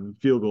 and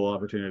field goal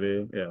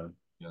opportunity. Yeah.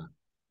 yeah.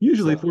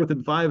 Usually So 4th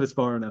and 5 is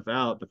far enough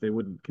out that they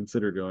wouldn't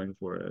consider going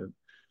for it.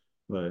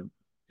 But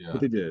yeah,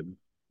 they did.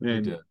 they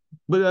And did.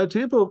 but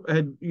Tampa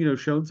had,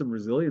 shown some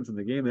resilience in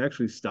the game. They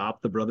actually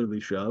stopped the brotherly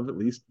shove at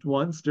least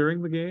once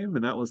during the game,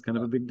 and that was kind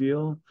of a big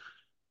deal.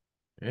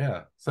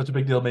 Yeah, such a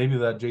big deal. Maybe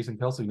that Jason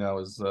Kelsey now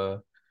is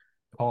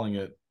calling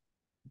it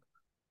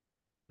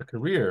a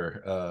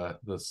career.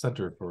 The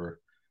center for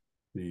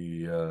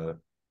the uh,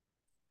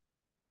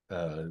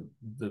 uh,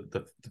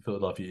 the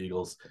Philadelphia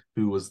Eagles,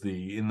 who was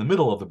the in the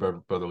middle of the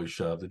brotherly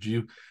shove. Did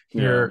you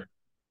Yeah. hear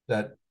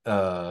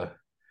that?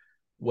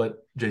 What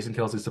Jason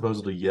Kelsey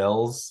supposedly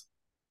yells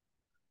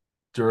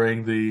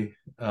during the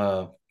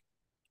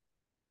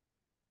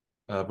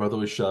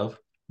brotherly shove?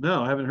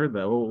 No, I haven't heard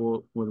that.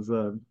 What is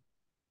that?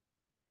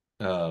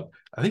 Uh,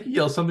 I think he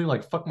yells something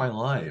like "fuck my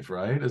life,"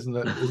 right? Isn't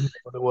that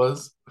what it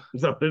was?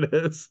 Is that what it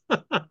is?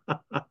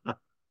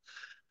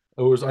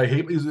 It was I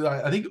hate.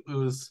 I think it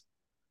was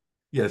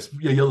yes.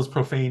 Yeah, yelled this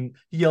profane.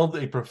 He yelled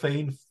a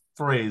profane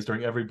phrase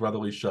during every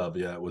brotherly shove.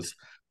 Yeah, it was.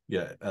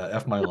 Yeah,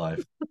 "f my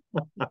life."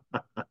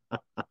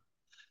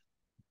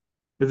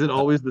 Is it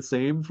always the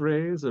same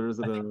phrase or is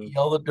it I think a he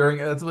yelled it during.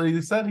 That's what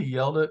he said. He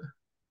yelled it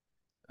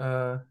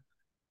uh,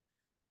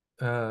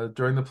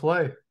 during the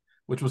play.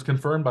 which was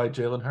confirmed by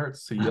Jalen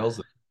Hurts. He yells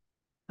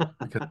it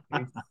because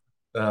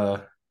uh,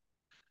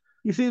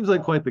 He seems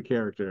like quite the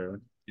character.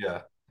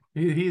 yeah,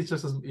 he's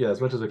just as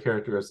much as a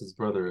character as his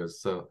brother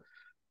is. So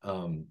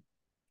um,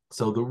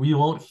 we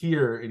won't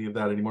hear any of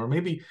that anymore.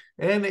 Maybe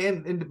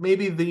and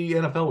maybe the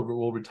NFL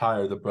will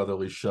retire the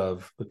brotherly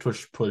shove, the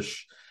tush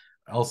push,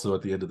 also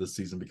at the end of the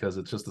season because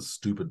it's just a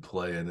stupid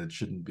play and it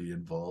shouldn't be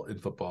involved in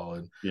football.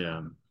 And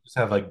Yeah. just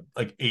have like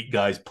eight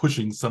guys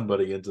pushing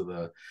somebody into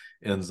the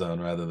end zone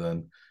rather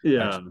than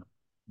Yeah. actually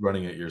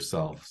running it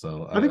yourself.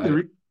 So I think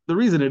I the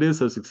reason it is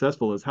so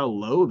successful is how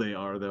low they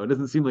are, though. It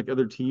doesn't seem like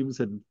other teams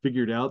had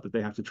figured out that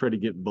they have to try to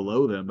get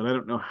below them, but I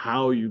don't know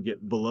how you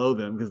get below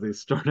them because they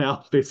start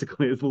out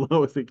basically as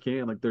low as they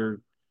can. Like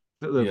their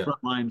yeah.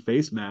 front line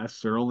face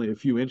masks are only a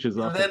few inches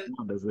And off the then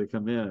ground as they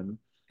come in.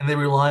 they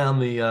rely on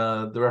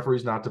the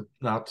referees not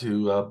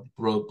to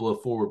blow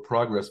forward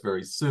progress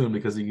very soon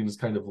because you can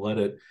just kind of let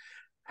it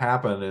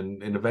happen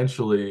and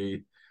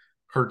eventually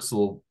Hertz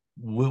will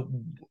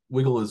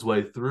wiggle his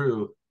way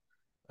through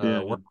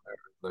Yeah. one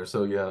there.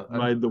 So yeah,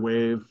 Ride the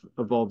wave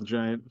of all the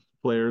giant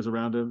players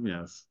around him.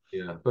 Yes.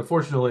 yeah. But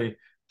fortunately,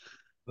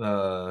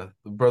 the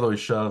brotherly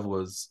shove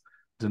was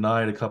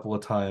denied a couple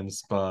of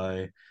times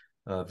by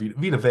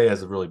Vita Vea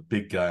as a really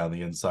big guy on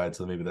the inside.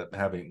 So maybe that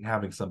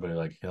having somebody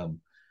like him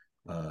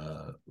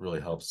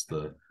really helps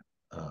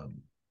um,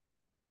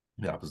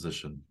 the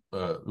opposition.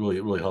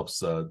 Really helps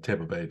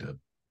Tampa Bay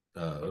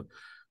uh,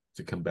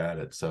 to combat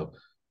it. So,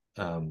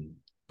 um,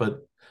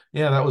 but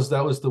yeah,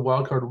 that was the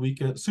wild card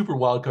weekend, super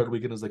wild card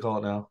weekend as they call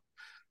it now,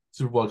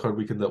 super wild card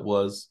weekend that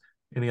was.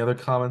 Any other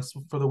comments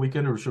for the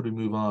weekend, or should we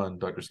move on,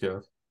 Doctor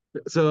Scaff?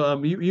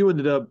 So you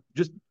ended up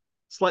just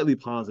slightly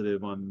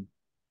positive on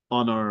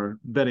our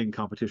betting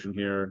competition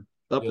here,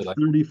 up Yeah, like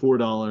 $34,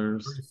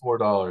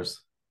 $34.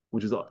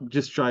 which is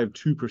just shy of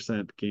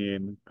 2%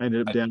 gain. I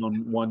ended up I, down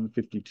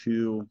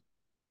 152,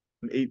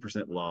 an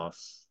 8%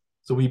 loss.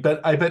 so I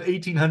bet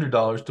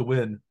 $1,800 to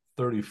win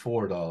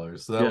 $34.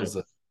 So that Yeah.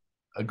 was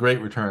a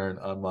great return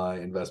on my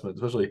investment,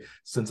 especially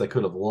since I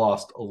could have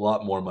lost a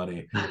lot more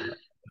money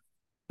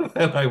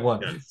than I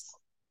won. Yes.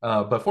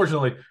 But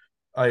fortunately,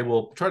 I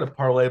will try to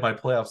parlay my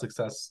playoff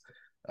success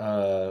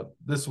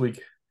this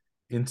week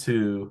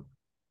into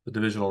the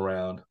divisional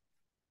round,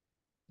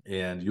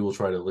 and you will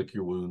try to lick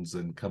your wounds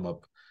and come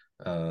up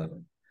uh,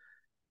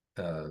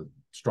 uh,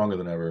 stronger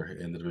than ever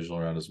in the divisional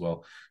round as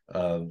well.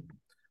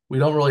 We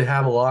don't really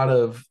have a lot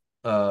of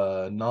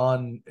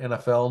non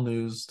NFL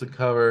news to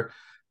cover.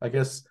 I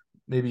guess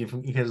maybe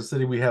from Kansas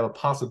City, we have a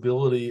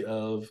possibility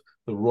of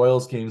the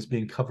Royals games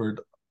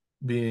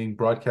being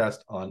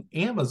broadcast on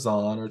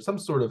Amazon or some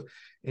sort of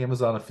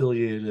Amazon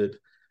affiliated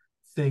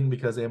thing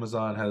because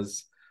Amazon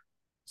has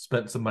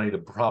spent some money to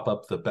prop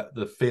up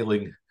the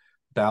failing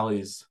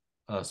Bally's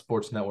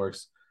sports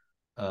networks.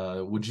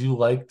 Would you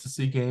like to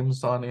see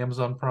games on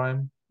Amazon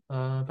Prime,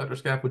 Dr.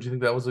 Scap? Would you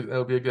think that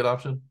would be a good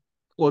option?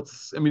 Well,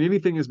 I mean,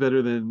 anything is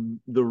better than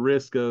the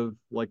risk of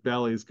like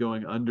Bally's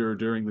going under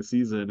during the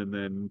season and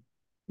then,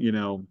 you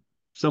know,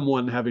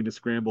 someone having to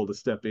scramble to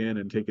step in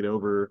and take it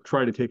over,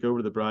 try to take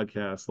over the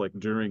broadcast like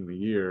during the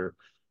year.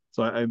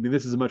 So I mean,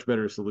 this is a much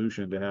better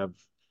solution to have,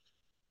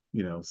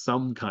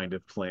 some kind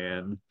of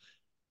plan.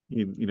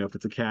 If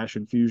it's a cash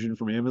infusion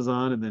from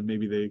Amazon and then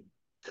maybe they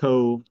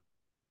co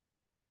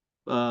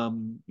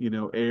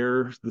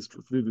air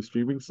through the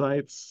streaming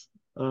sites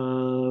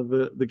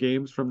the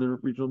games from the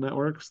regional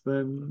networks,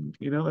 then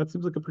that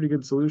seems like a pretty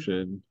good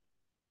solution.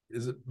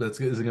 Is it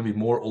going to be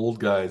more old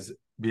guys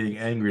being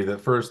angry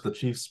that first the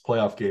Chiefs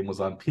playoff game was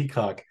on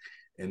Peacock,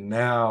 and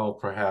now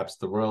perhaps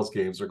the Royals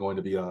games are going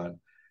to be on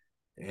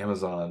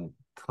Amazon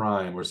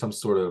Prime or some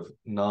sort of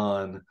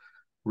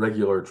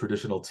non-regular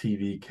traditional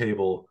TV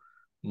cable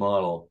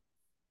model?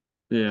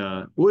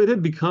 Yeah, well, it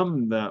had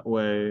become that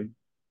way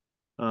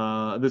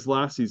this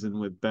last season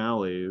with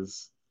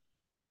Bally's.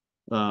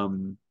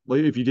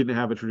 Like if you didn't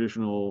have a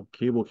traditional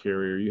cable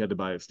carrier, you had to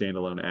buy a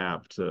standalone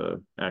app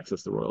to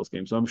access the Royals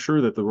game. So I'm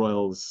sure that the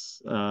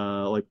Royals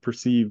like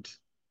perceived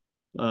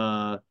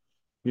uh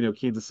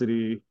Kansas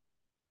City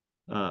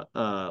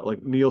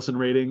like Nielsen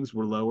ratings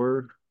were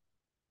lower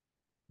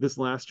this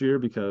last year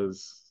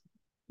because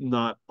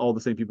not all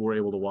the same people were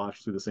able to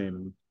watch through the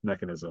same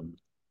mechanism.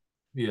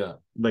 Yeah.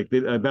 Like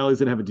Bally's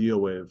didn't have a deal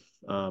with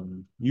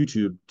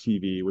YouTube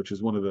TV, which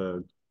is one of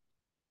the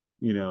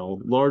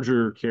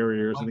larger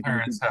carriers. I My think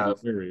parents YouTube TV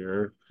have.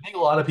 carrier. I think a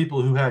lot of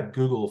people who had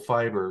Google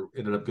Fiber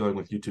ended up going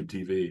with YouTube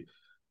TV.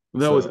 I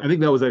So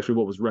think that was actually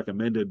what was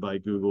recommended by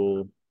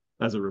Google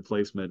as a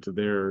replacement to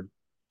their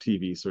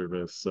TV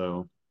service.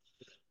 So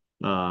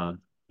uh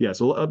yeah,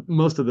 so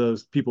most of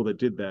those people that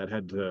did that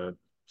had to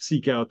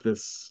seek out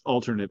this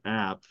alternate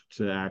app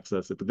to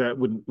access it, but that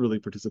wouldn't really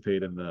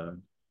participate in the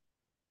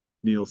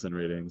Nielsen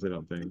ratings, I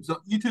don't think.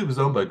 YouTube is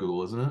owned by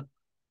Google, isn't it?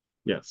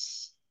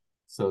 Yes,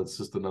 So it's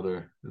just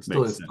another. makes It's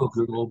still sense.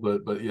 Google,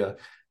 but yeah,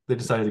 they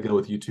decided to go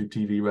with YouTube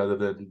TV rather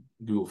than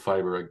Google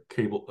Fiber,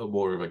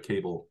 more of a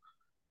cable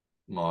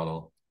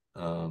model.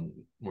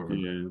 More of a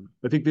Yeah,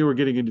 I think they were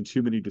getting into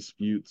too many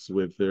disputes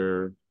with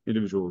their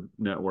individual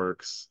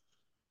networks.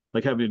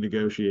 like having to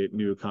negotiate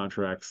new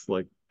contracts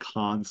like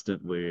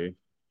constantly.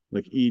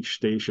 Like each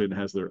station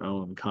has their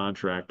own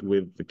contract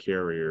with the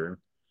carrier.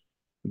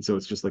 And so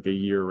it's just like a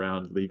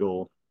year-round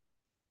legal,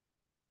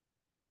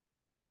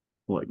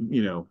 like,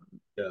 Yeah.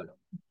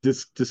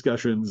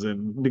 discussions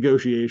and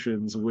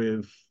negotiations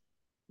with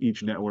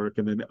each network.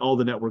 And then all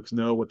the networks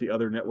know what the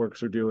other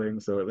networks are doing.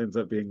 So it ends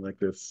up being like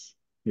this,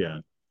 yeah,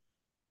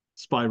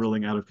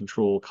 spiraling out of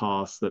control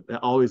costs that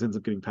always ends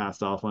up getting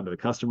passed off onto the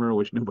customer,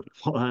 which nobody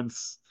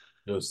wants.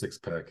 No six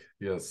pack.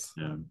 Yes.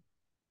 Yeah,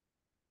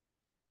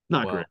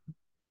 not great. Well,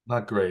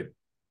 not great.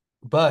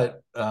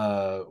 But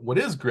what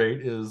is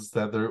great is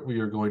that we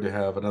are going to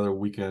have another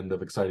weekend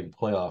of exciting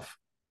playoff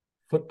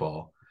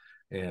football.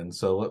 And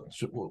so,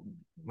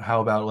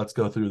 how about let's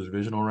go through the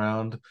divisional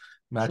round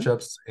Sure.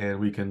 matchups, and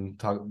we can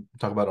talk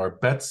about our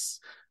bets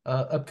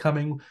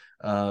upcoming.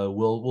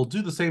 We'll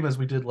do the same as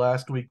we did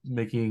last week,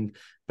 making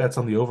bets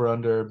on the over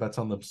under, bets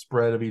on the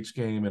spread of each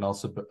game, and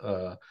also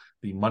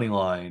the money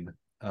line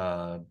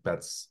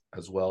bets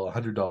as well.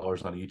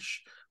 $100 on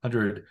each,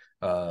 100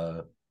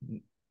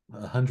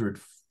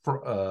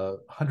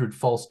 100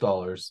 false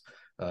dollars,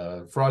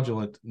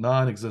 fraudulent,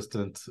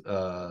 non-existent,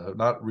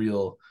 not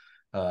real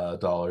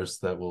dollars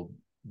that will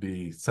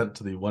be sent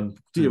to the one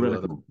to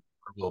Theoretical.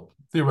 well,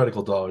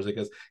 theoretical dollars. I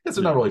guess they're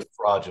Yeah. not really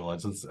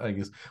fraudulent, since I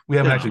guess No. we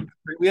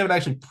haven't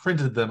actually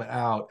printed them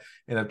out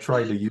and have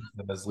tried to use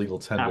them as legal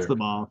Pass tender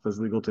them off as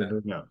legal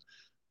tender. No.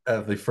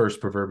 at the first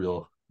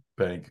proverbial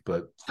bank,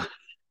 but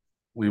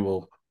we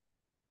will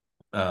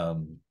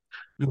um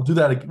we will do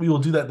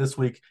that this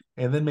week,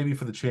 and then maybe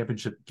for the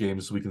championship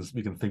games we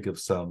can think of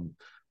some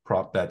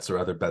prop bets or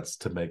other bets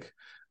to make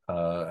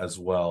as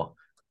well.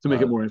 To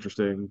make it uh more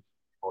interesting.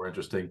 More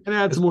interesting. And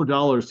add It's some more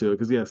dollars to it,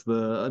 because yes,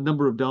 the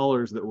number of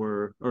dollars that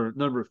we're, or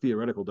number of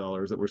theoretical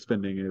dollars that we're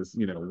spending is,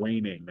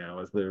 waning now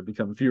as there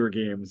become fewer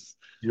games.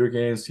 your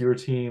games, your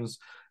teams,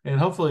 and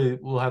hopefully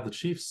we'll have the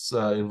Chiefs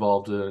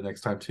involved next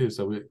time too.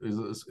 So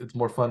it's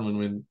more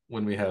fun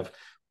when we have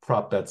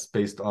prop bets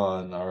based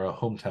on our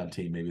hometown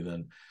team, maybe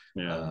than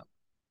Yeah. uh,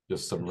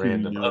 just some Who we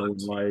random other know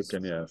and like, teams,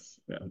 and yes.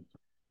 Yeah.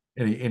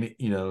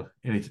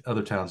 any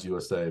other towns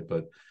USA.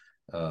 But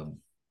um,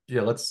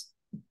 yeah, let's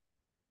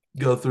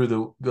go through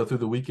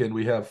the weekend.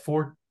 We have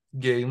four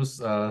games,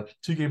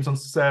 two games on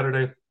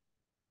Saturday,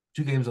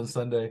 two games on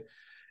Sunday,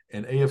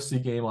 an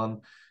AFC game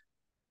on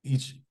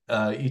each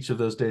of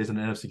those days, and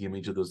an NFC game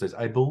each of those days.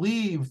 I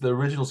believe the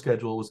original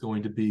schedule was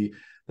going to be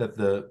that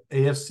the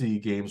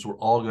AFC games were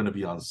all going to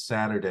be on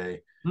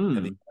Saturday, and the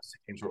Hmm. NFC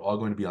games were all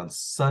going to be on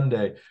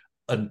Sunday,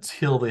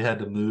 until they had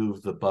to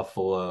move the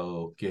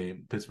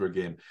Pittsburgh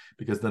game,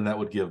 because then that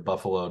would give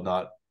Buffalo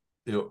not,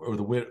 or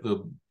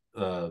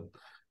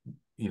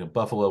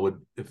Buffalo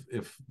would,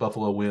 if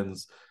Buffalo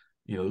wins,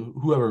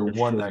 whoever They're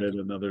won that shorted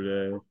game another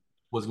day.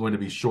 was going to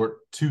be short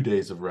 2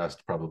 days of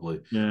rest,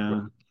 probably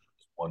Yeah.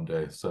 one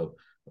day.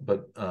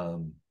 But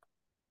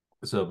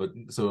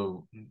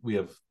so we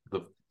have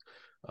the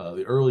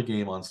early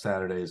game on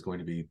Saturday is going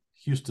to be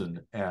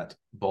Houston at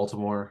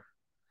Baltimore.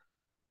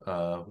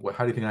 How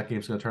do you think that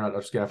game's going to turn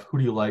out, Scaff? Who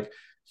do you like?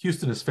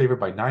 Houston is favored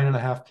by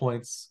 9.5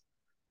 points.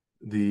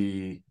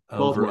 The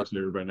over Baltimore's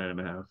favored by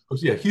 9.5.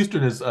 Yeah,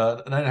 Houston is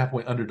a 9.5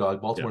 point underdog.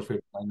 Yeah. Baltimore's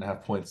favored by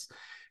 9.5 points,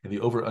 and the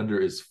over under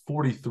is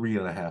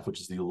 43.5, which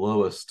is the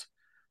lowest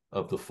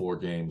of the four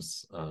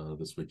games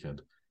this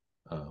weekend.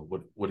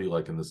 What do you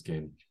like in this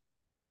game?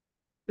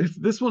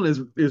 This one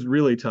is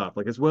really tough.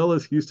 Like as well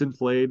as Houston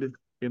played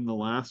in the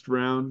last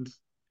round,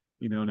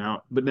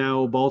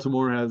 now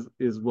Baltimore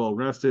is well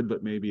rested,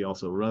 but maybe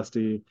also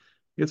rusty.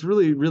 It's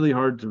really, really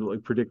hard to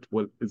like predict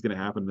what is going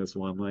to happen in this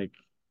one. Like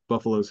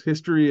Buffalo's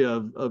history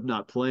of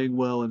not playing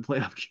well in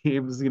playoff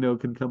games,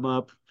 can come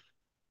up.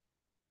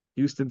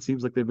 Houston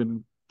seems like they've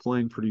been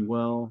playing pretty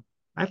well.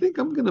 I think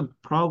I'm gonna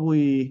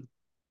probably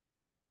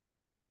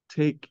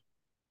take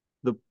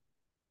the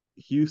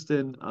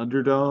Houston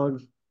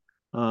underdog,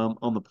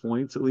 on the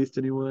points, at least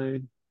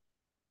anyway,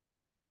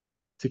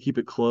 to keep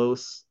it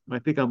close. I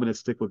think I'm going to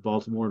stick with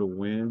Baltimore to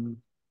win.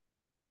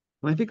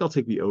 And I think I'll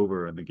take the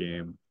over in the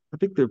game. I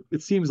think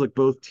it seems like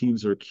both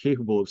teams are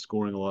capable of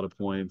scoring a lot of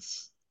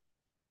points.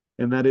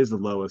 And that is the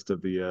lowest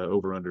of the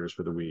over-unders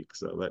for the week.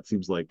 So that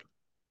seems like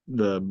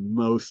the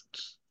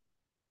most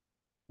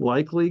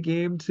likely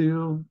game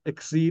to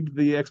exceed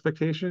the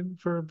expectation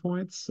for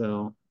points.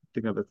 So I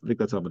think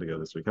that's how I'm going to go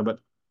this week. How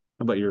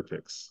about your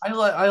picks? I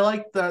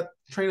like that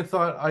train of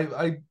thought.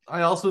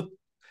 I also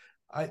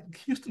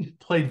Houston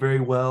played very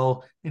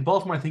well. In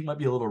Baltimore, I think might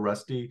be a little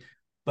rusty,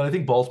 but I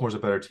think Baltimore's a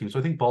better team. So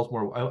I think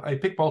Baltimore. I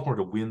picked Baltimore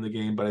to win the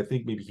game, but I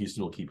think maybe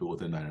Houston will keep it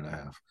within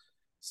 9.5.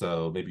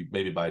 So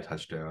maybe by a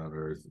touchdown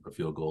or a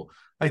field goal.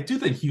 I do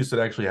think Houston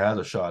actually has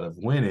a shot of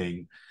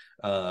winning,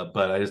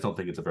 but I just don't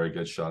think it's a very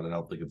good shot. And I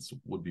don't think it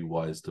would be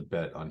wise to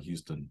bet on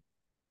Houston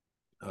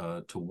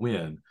to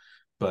win.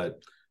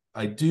 But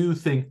I do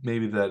think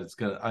maybe that it's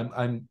gonna.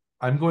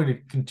 I'm going to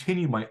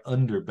continue my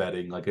under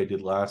betting like I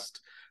did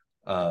last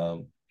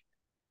um,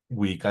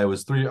 week. I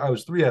was 3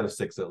 out of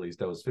 6 at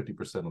least. I was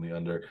 50% on the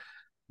under,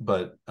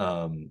 but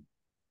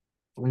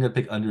I'm going to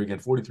pick under again,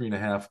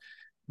 43.5.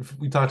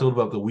 We talked a little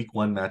about the week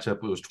one matchup.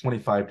 It was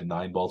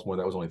 25-9 Baltimore.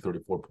 That was only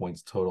 34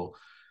 points total.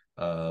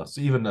 So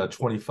even a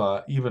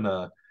 25, even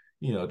a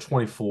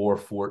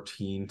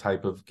 24-14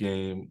 type of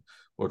game,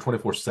 or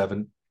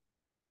 24-7,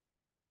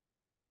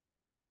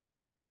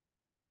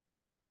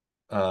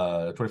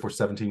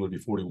 24-17 would be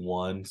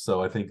 41.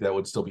 So I think that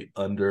would still be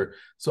under.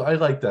 So I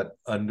like that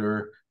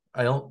under.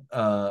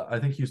 I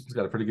think Houston's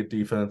got a pretty good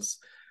defense.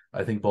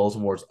 I think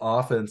Baltimore's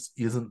offense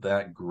isn't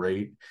that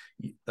great.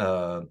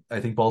 I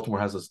think Baltimore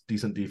has a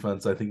decent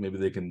defense. I think maybe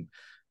they can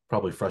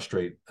probably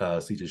frustrate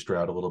CJ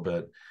Stroud a little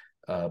bit.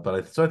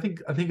 So I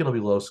think it'll be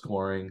low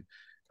scoring.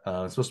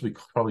 It's supposed to be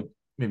probably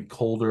maybe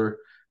colder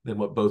than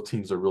what both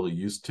teams are really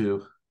used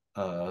to.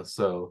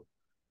 So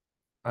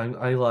I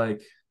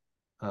like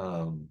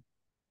um,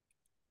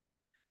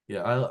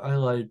 yeah, I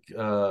like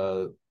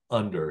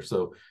under.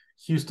 So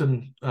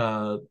Houston,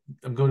 I'm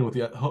going with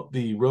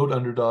the road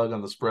underdog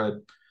on the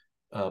spread,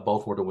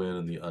 Baltimore to win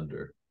and the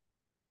under.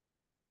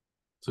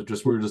 So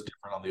we're just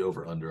different on the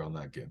over under on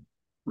that game.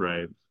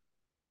 Right.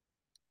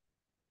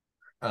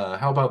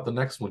 How about the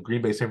next one,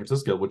 Green Bay San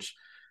Francisco, which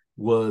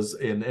was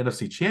an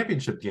NFC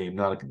Championship game,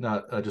 not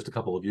just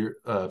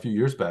a few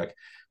years back,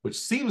 which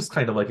seems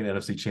kind of like an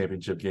NFC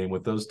Championship game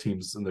with those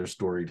teams and their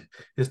storied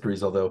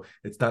histories. Although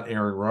it's not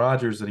Aaron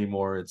Rodgers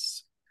anymore,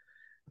 it's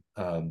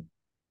um,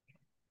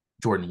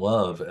 Jordan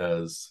Love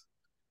as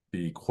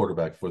the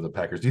quarterback for the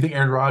Packers. Do you think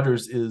Aaron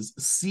Rodgers is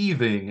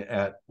seething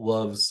at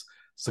Love's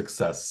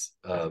success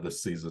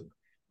this season?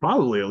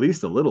 Probably at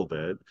least a little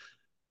bit.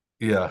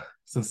 Yeah,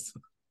 since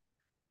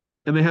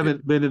And they yeah,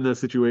 haven't been in the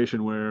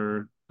situation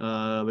where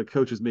the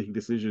coach is making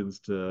decisions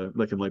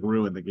that can like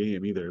ruin the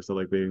game either. So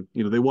like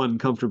they won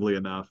comfortably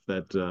enough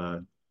that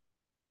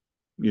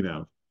you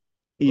know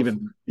yeah,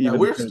 even the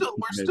coach can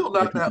we're make still they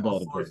not took the that ball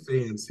to LaFleur pick.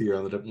 fans here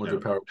on the Windsor Yeah.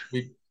 Power.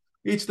 We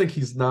each think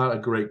he's not a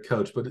great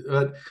coach, but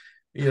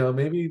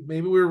maybe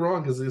we were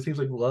wrong because it seems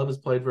like Love has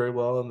played very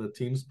well and the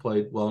team's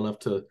played well enough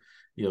to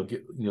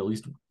get at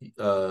least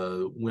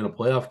win a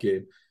playoff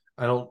game.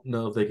 I don't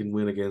know if they can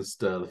win against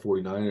the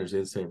 49ers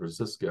in San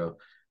Francisco.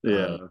 Uh,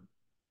 Yeah.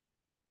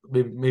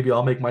 maybe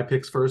I'll make my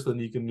picks first, then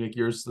you can make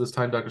yours this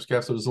time, Dr.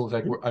 Scaff. So it doesn't look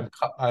like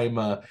I'm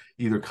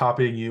either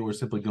copying you or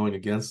simply going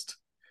against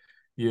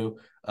you.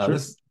 Sure.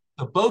 This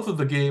Both of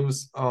the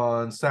games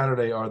on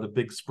Saturday are the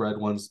big spread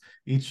ones.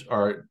 Each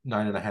are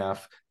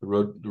 9.5. The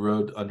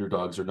road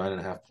underdogs are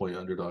 9.5 point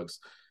underdogs.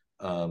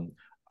 Um,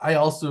 I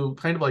also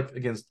kind of like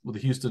against with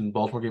the Houston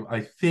Baltimore game.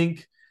 I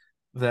think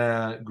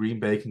that Green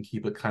Bay can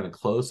keep it kind of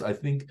close. I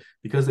think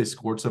because they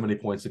scored so many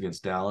points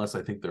against Dallas,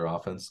 I think their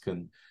offense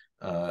can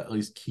at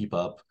least keep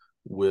up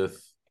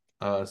with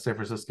San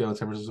Francisco. And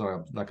San Francisco,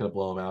 I'm not going to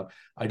blow them out.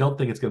 I don't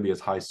think it's going to be as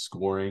high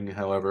scoring,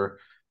 however.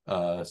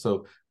 I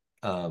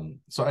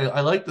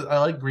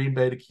like Green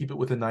Bay to keep it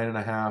within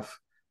 9.5.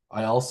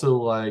 I also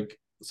like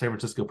San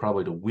Francisco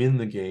probably to win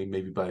the game,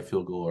 maybe by a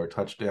field goal or a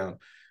touchdown.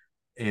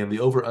 And the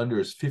over under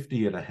is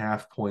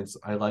 50.5 points.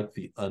 I like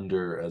the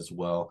under as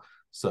well.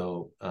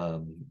 So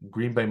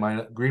Green Bay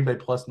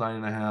plus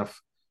 9.5.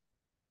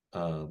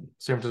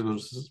 San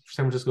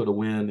Francisco to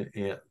win,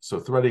 and so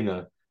threading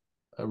a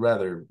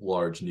rather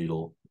large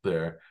needle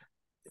there.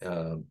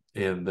 And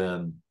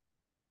then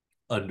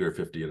under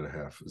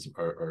 50.5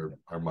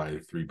 are my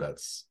three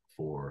bets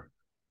for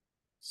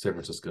San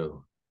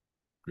Francisco,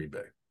 Green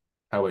Bay.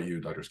 How about you,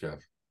 Dr. Scaff?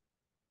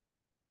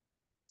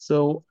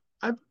 So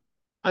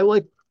I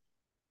like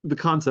the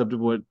concept of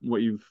what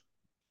you've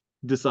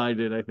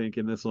decided, I think,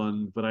 in this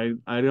one, but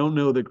I don't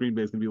know that Green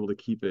Bay is gonna be able to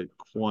keep it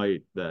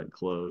quite that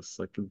close.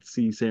 I can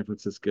see San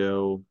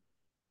Francisco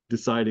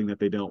deciding that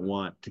they don't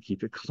want to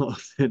keep it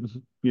close and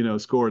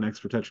score an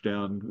extra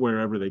touchdown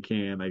wherever they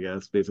can, I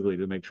guess, basically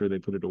to make sure they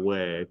put it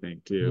away, I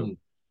think too.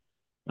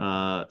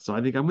 Hmm. So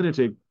I think I'm going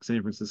to take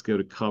San Francisco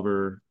to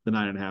cover the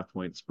 9.5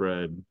 point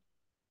spread,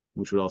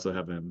 which would also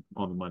have them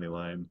on the money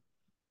line.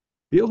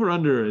 The over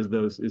under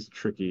is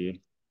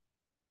tricky.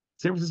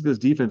 San Francisco's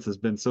defense has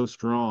been so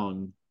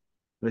strong,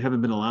 they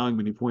haven't been allowing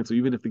many points. So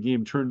even if the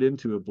game turned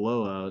into a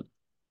blowout,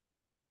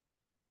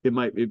 it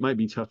might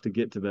be tough to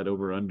get to that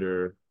over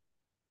under.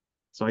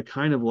 So I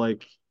kind of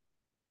like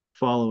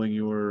following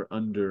your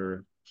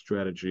under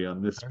strategy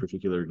on this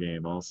particular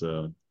game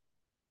also.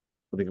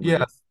 I think I'm gonna Yeah,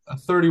 go. a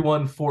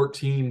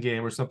 31-14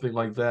 game or something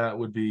like that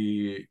would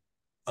be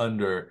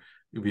under.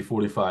 It would be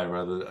 45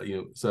 rather.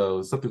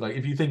 So something like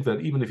even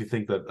if you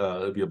think that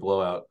it'd be a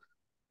blowout,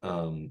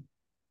 um,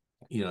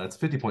 it's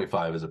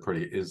 50.5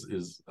 is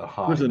is a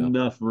There's high number.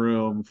 enough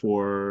room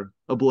for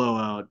a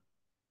blowout,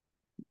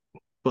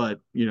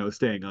 but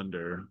staying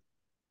under.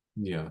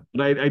 Yeah,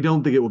 But I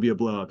don't think it will be a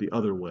blowout the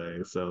other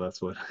way. So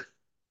that's what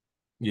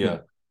you know, yeah.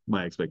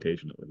 my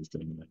expectation at least.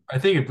 Anyway. I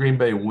think if Green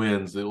Bay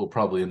wins, it will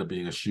probably end up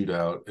being a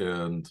shootout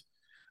and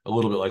a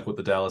little bit like what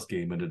the Dallas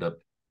game ended up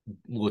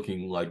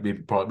looking like,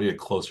 maybe probably a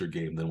closer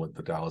game than what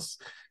the Dallas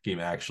game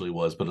actually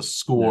was, but a Yeah.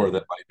 score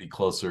that might be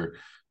closer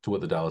to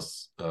what the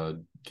Dallas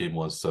game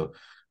was. So,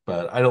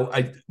 but I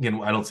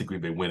don't see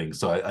Green Bay winning.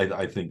 So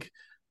I think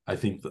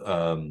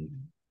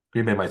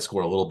Green Bay might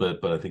score a little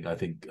bit, but I think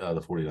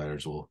the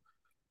 49ers will.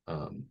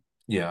 Um,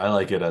 yeah, I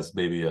like it as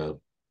maybe a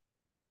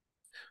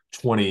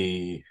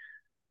 20,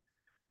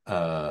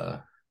 uh,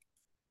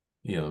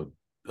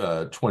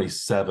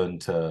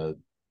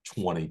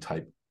 27-20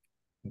 type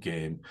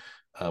game,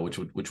 which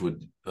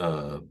would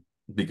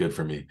be good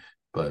for me.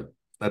 But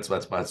that's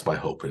my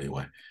hope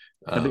anyway.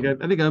 Um, I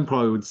think I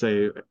probably would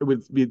say it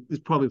would be it's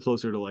probably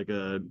closer to like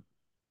a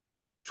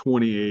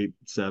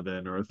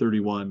 28-7 or a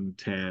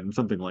 31-10,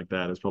 something like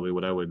that is probably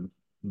what I would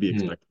be hmm,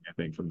 expecting, I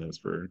think, from this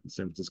for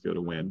San Francisco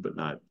to win, but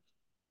not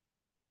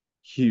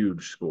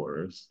huge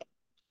scores.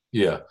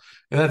 yeah,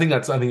 and I think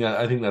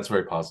that's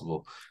very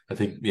possible. I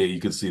think yeah, you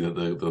could see that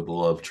the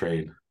love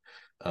train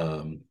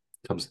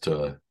comes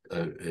to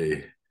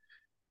a,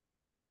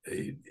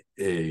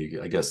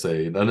 I guess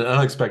an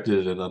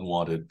unexpected and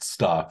unwanted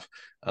stop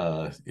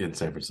in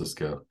San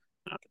Francisco.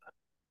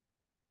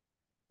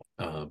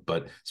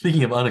 But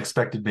speaking of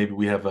unexpected, maybe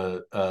we have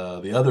a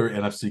the other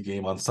NFC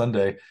game on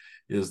Sunday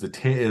is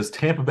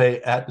Tampa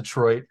Bay at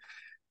Detroit,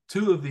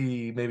 two of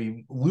the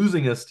maybe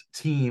losingest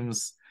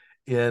teams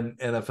in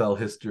NFL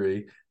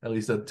history, at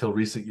least until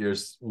recent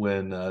years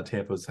when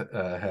Tampa's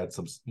had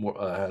some more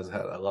has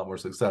had a lot more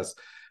success.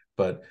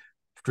 But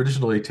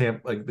traditionally,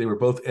 Tampa like they were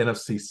both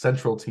NFC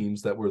Central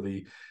teams that were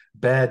the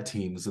bad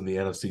teams in the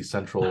NFC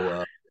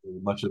Central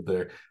much of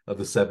the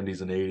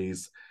 70s and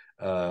 80s.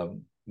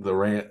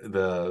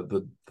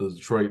 The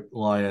Detroit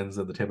Lions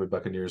and the Tampa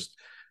Buccaneers,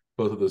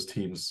 both of those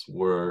teams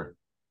were,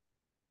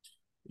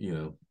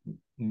 you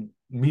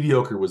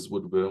mediocre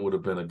would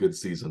have been a good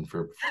season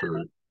for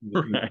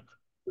Right.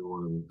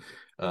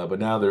 but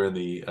now they're in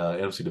the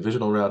NFC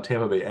divisional round.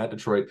 Tampa Bay at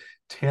Detroit.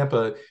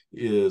 Tampa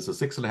is a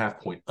 6.5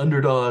 point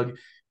underdog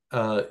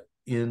uh,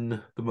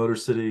 in the Motor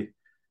City,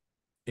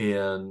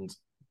 and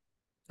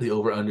the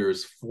over under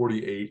is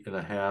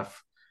 48.5.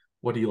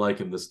 What do you like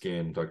in this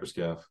game, Dr.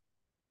 Scaff?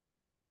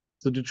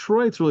 So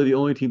Detroit's really the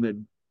only team that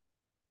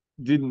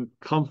didn't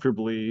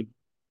comfortably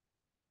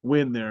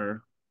win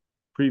their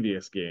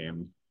previous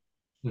game.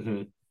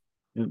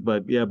 Mm-hmm.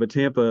 But yeah, but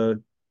Tampa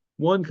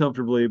won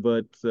comfortably,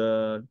 but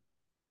there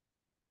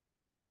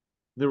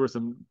were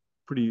some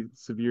pretty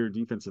severe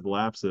defensive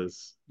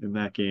lapses in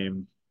that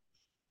game.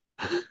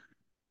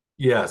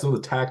 Yeah, some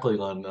of the tackling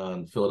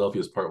on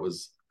Philadelphia's part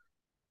was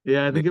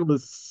Yeah, I think it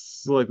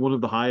was like one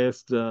of the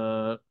highest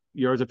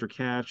yards after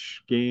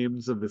catch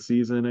games of the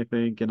season, I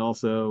think, and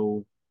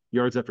also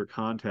yards after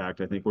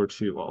contact, I think were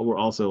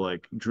also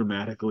like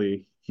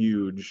dramatically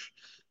huge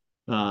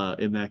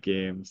in that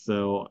game.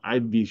 So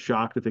I'd be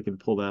shocked if they can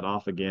pull that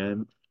off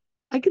again.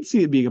 I could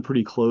see it being a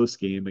pretty close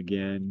game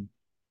again.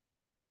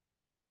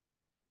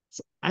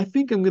 So I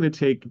think I'm going to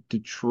take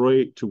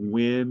Detroit to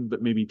win,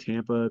 but maybe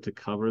Tampa to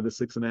cover the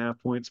 6.5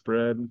 point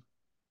spread.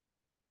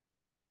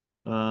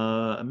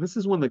 And this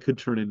is one that could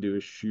turn into a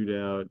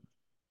shootout.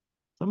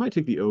 I might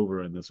take the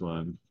over in this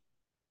one.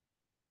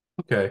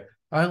 okay.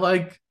 I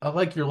like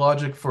your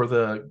logic for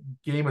the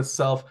game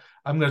itself.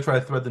 I'm going to try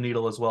to thread the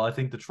needle as well. I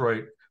think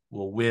Detroit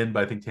will win,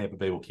 but I think Tampa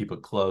Bay will keep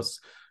it close.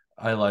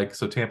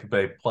 So Tampa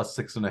Bay plus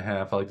 6.5.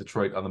 I like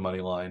Detroit on the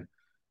money line,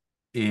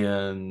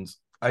 and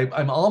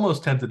I'm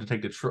almost tempted to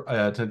take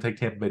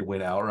Tampa Bay to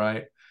win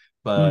outright,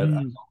 but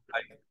Mhm.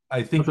 I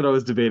That's think what I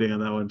was debating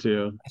on that one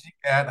too. I think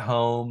at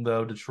home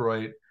though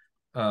Detroit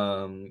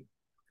um,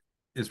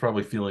 is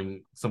probably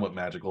feeling somewhat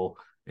magical.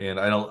 And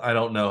I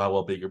don't know how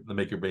well the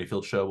Baker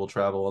Mayfield show will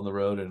travel on the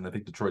road, and I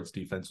think Detroit's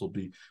defense will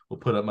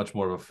put up much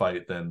more of a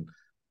fight than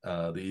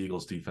the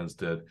Eagles' defense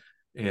did.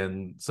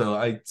 And so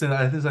I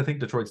think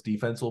Detroit's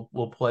defense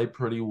will play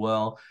pretty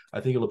well. I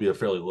think it'll be a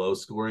fairly low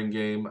scoring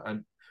game. I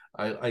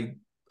I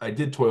I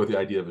did toy with the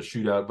idea of a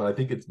shootout, but I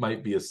think it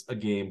might be a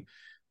game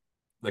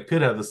that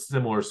could have a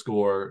similar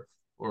score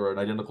or an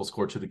identical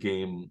score to the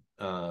game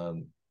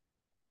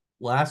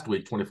last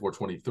week,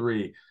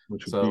 24-23. Which would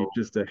be So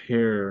just a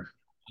hair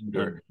under,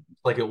 under.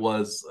 like it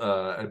was,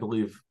 I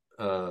believe,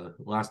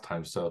 last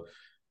time. So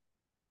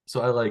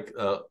I like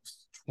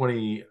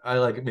 20. I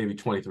like it maybe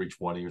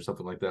 23-20 or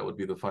something like that would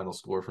be the final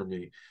score for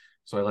me.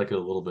 So I like it a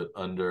little bit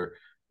under,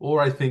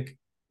 or I think,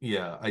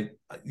 yeah,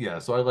 yeah.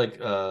 So I like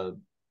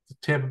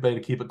Tampa Bay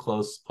to keep it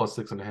close, plus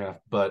 6.5,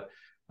 but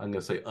I'm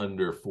gonna say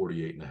under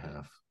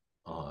 48.5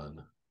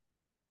 on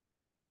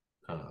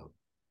uh,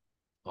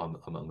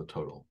 on the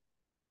total.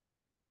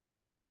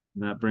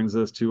 And that brings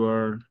us to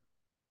our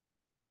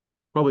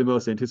probably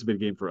most anticipated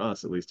game for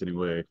us, at least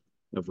anyway,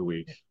 of the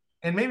week.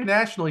 And maybe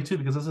nationally too,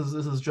 because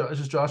this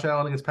is Josh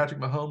Allen against Patrick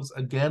Mahomes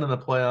again in the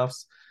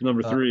playoffs.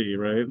 Number Uh, three,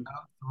 right?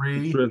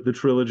 Three, The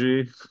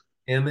trilogy.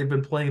 and they've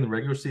been playing the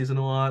regular season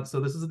a lot. So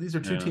these are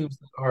two Yeah. teams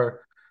that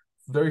are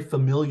very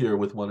familiar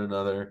with one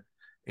another,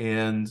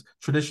 and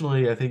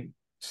traditionally, I think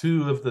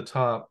two of the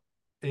top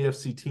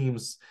AFC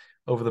teams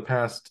over the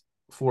past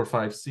 4 or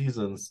 5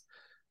 seasons.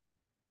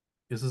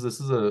 This is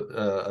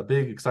a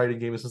big exciting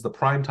game. This is the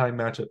primetime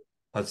matchup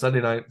on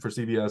Sunday night for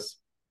CBS.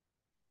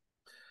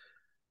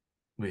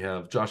 We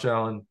have Josh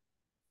Allen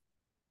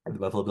and the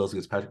Buffalo Bills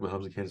against Patrick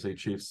Mahomes and Kansas City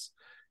Chiefs,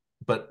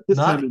 but This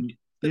time not in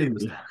City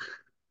this time.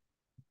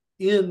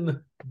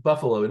 in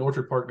Buffalo, in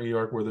Orchard Park, New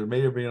York, where there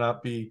may or may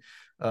not be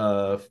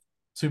 2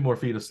 more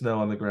feet of snow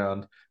on the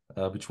ground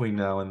between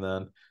now and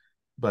then.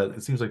 But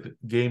it seems like the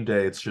game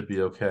day, it should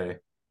be okay.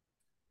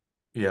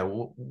 Yeah.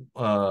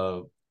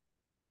 Well,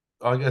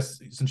 I guess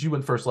since you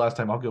went first last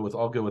time, I'll go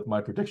with my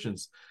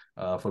predictions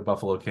for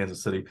Buffalo,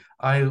 Kansas City.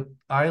 I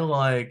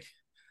like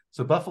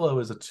so Buffalo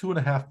is a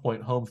 2.5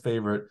 point home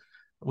favorite,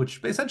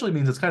 which essentially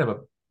means it's kind of a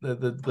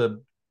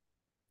the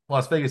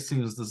Las Vegas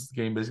sees this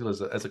game basically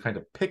as a kind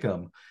of pick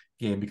 'em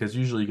game because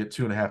usually you get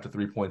 2.5 to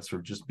 3 points for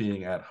just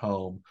being at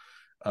home.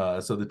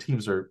 So the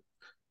teams are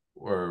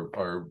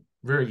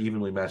very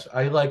evenly matched.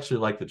 I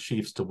actually like the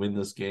Chiefs to win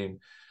this game.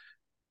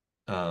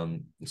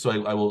 So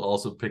I will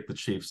also pick the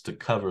Chiefs to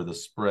cover the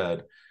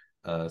spread,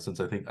 since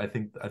I think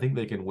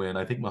they can win.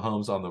 I think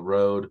Mahomes on the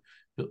road.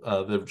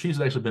 The Chiefs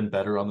have actually been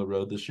better on the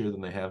road this year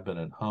than they have been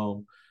at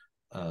home,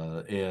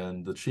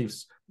 and the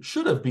Chiefs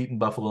should have beaten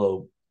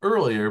Buffalo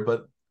earlier,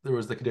 but there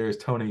was the Kadarius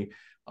Toney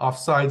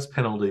offsides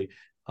penalty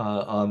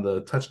on the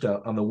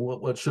touchdown on the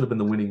what should have been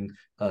the winning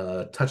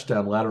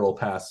touchdown lateral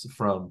pass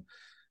from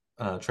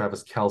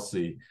Travis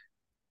Kelce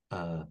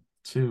to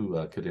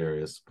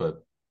Kadarius,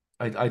 but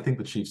I think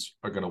the Chiefs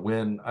are going to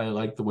win. I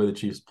like the way the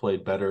Chiefs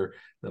played better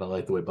than I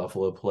like the way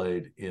Buffalo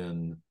played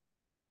in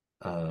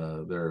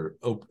their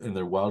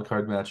wild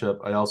card matchup.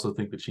 I also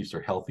think the Chiefs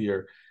are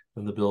healthier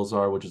than the Bills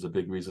are, which is a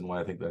big reason why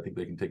I think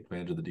they can take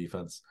advantage of the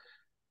defense.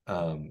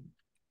 And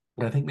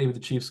I think maybe the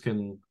Chiefs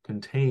can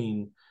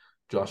contain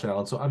Josh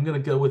Allen. So I'm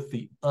going to go with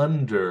the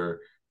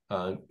under.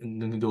 I'm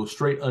going to go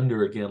straight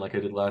under again, like I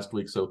did last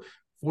week. So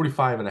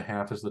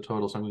 45.5 is the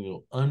total. So I'm going to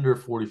go under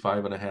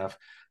 45.5.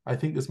 I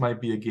think this might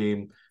be a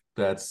game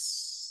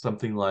that's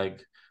something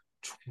like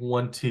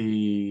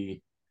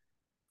 24-13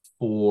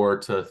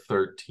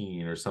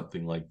 or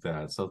something like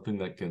that. Something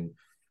that can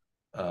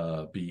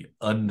be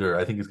under.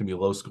 I think it's going to be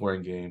a low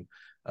scoring game,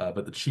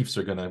 but the Chiefs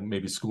are going to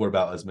maybe score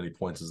about as many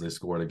points as they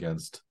scored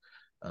against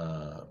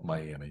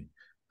Miami.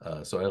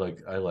 So I like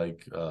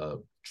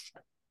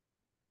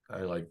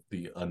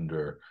the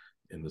under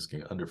in this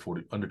game, under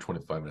 40, under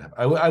 25.5.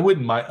 I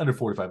wouldn't mind under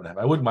 45.5.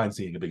 I wouldn't mind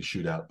seeing a big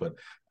shootout, but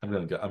I'm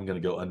gonna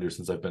go under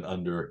since I've been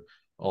under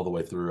all the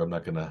way through. I'm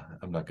not gonna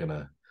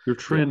Your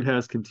go. trend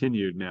has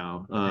continued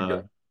now.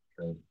 Yeah,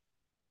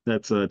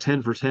 That's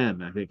 10 for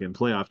 10, I think, in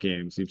playoff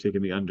games. You've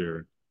taken the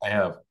under. I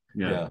have.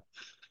 Yeah.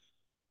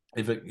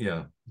 Yeah.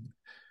 Yeah.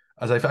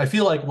 As I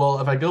feel like, well,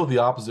 if I go the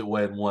opposite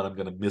way and one, I'm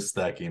going to miss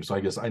that game. So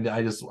I guess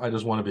I just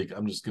want to be.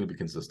 I'm just going to be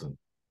consistent.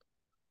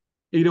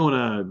 You don't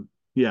want to,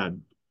 yeah,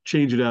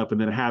 change it up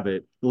and then have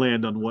it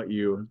land on what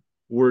you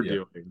were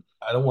Yeah. doing.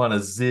 I don't want to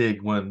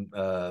zig when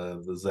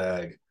the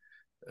zag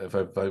if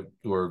I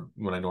or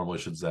when I normally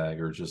should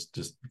zag or just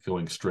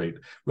going straight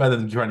rather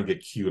than trying to get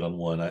cute on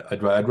one.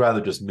 I'd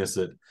rather just miss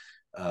it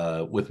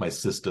with my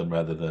system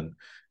rather than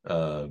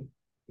uh,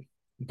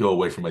 go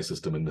away from my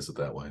system and miss it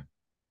that way.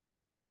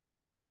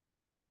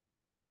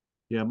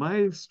 Yeah,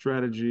 my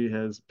strategy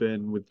has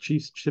been with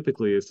Chiefs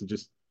typically is to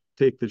just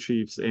take the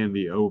Chiefs and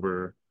the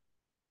over.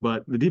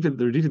 But their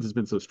defense has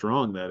been so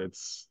strong that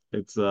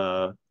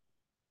the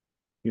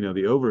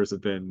overs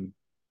have been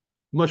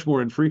much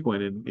more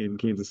infrequent in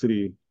Kansas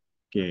City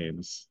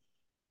games.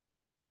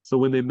 So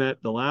when they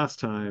met the last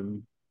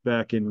time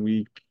back in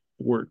week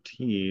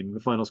 14,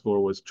 the final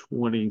score was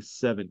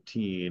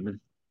 2017,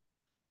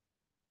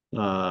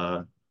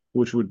 uh,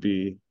 which would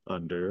be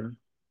under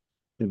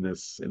in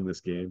this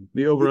game.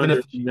 The over Even if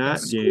under the in Chiefs had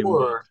that game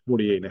was scored,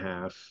 48 and a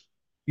half.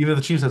 even if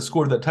the Chiefs had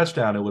scored that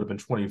touchdown, it would have been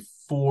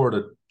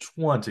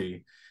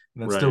 24-20,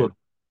 and that still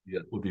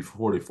Right. would be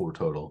 44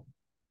 total.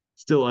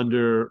 Still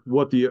under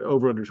what the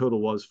over under total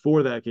was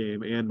for that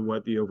game and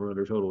what the over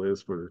under total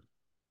is for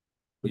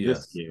this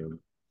Yes. game.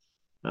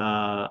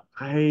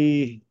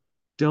 I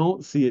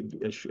don't see it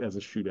as a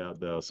shootout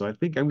though, so I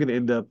think I'm going to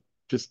end up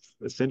just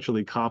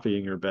essentially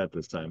copying your bet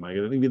this time.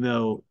 Even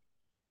though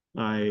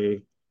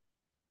I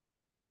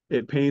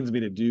it pains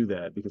me to do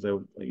that because I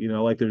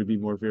like there to be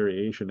more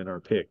variation in our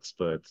picks,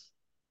 but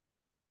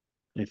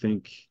I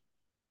think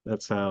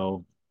that's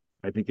how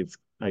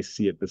I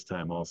see it this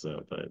time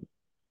also. But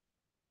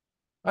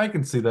I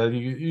can see that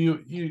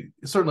you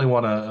certainly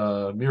want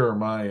to mirror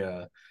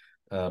my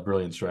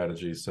brilliant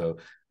strategy. So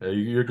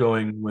you're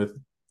going with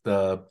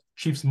the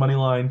Chiefs money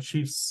line,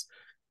 Chiefs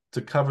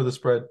to cover the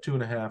spread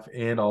 2.5,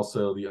 and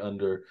also the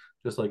under,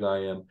 just like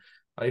I am.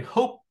 I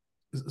hope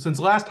since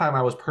last time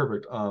I was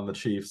perfect on the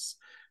Chiefs,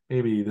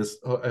 maybe this.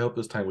 I hope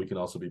this time we can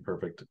also be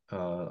perfect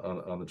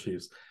on the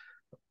Chiefs.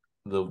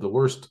 The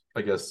worst,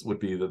 I guess, would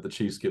be that the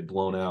Chiefs get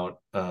blown out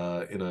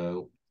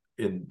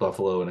in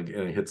Buffalo and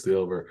it hits the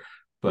over.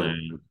 But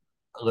man,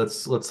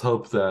 let's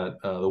hope that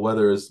the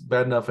weather is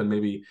bad enough and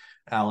maybe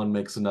Allen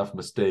makes enough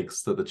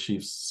mistakes that the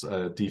Chiefs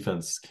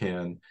defense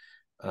can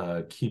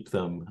keep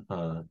them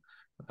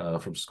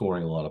from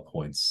scoring a lot of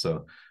points.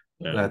 So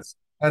yeah.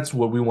 that's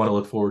what we want to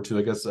look forward to.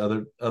 I guess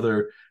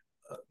other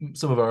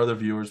some of our other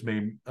viewers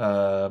may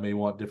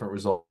want different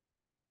results.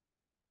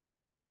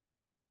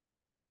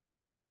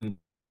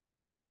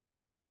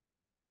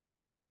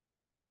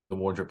 the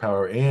Warren Trip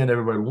Power and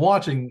everybody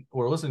watching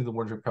or listening to the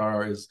Warren Trip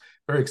Power is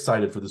very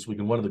excited for this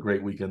weekend. One of the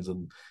great weekends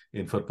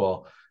in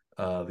football,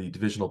 the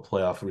divisional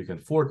playoff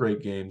weekend. 4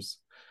 great games.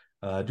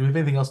 Do we have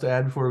anything else to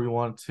add before we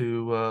want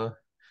to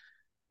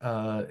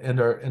end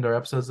our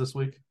episodes this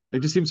week?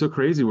 It just seems so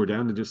crazy. We're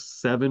down to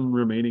just 7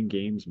 remaining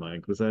games,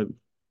 Mike. Does that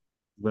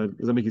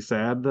make you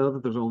sad though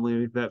that there's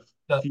only that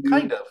Kind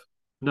few of.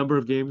 number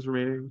of games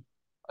remaining?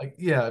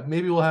 Yeah,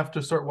 maybe we'll have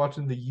to start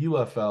watching the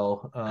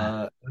UFL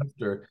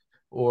after,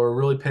 or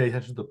really pay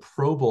attention to the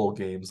Pro Bowl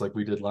games like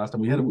we did last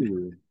time.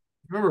 Ooh.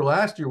 Remember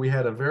last year we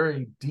had a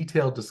very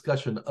detailed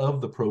discussion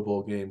of the Pro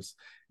Bowl games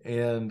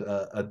and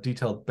a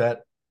detailed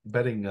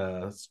betting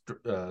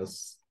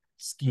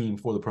scheme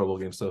for the Pro Bowl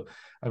games. So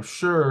I'm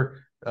sure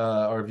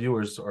our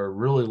viewers are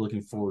really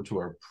looking forward to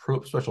our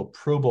special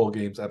Pro Bowl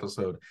games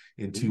episode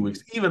in 2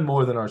 weeks, even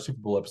more than our Super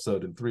Bowl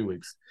episode in 3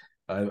 weeks.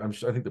 I'm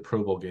sure, I think the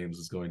Pro Bowl games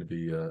is going to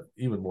be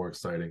even more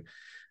exciting.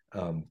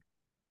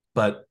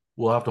 But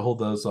we'll have to hold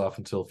those off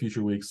until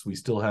future weeks. We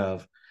still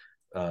have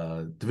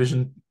the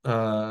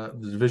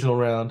divisional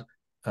round,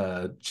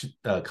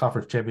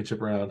 conference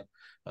championship round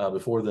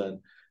before then.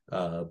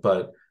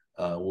 But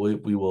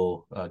we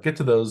will get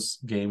to those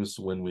games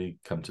when we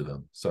come to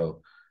them.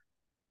 So,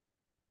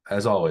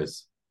 as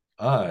always,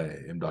 I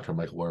am Dr.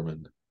 Michael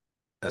Werman,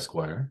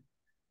 Esquire.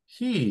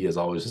 He, as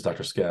always, is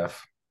Dr.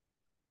 Scaff,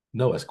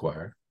 no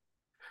Esquire.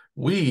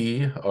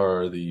 We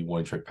are the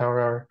One Trick Power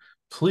Hour.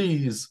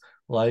 Please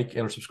like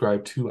and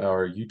subscribe to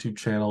our YouTube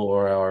channel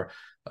or our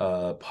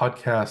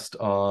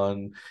podcast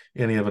on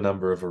any of a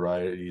number of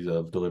varieties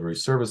of delivery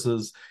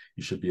services.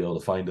 You should be able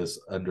to find us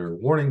under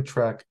Warning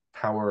Track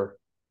Power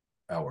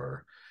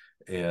Hour.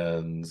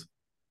 And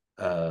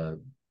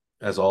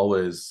as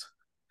always,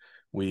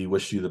 we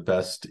wish you the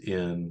best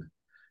in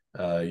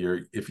your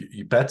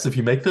bets if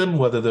you make them,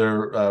 whether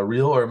they're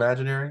real or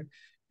imaginary.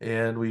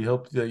 And we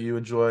hope that you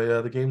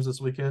enjoy the games this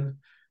weekend.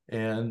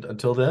 And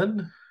until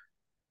then,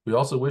 we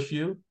also wish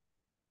you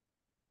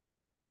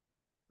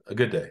a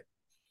good day.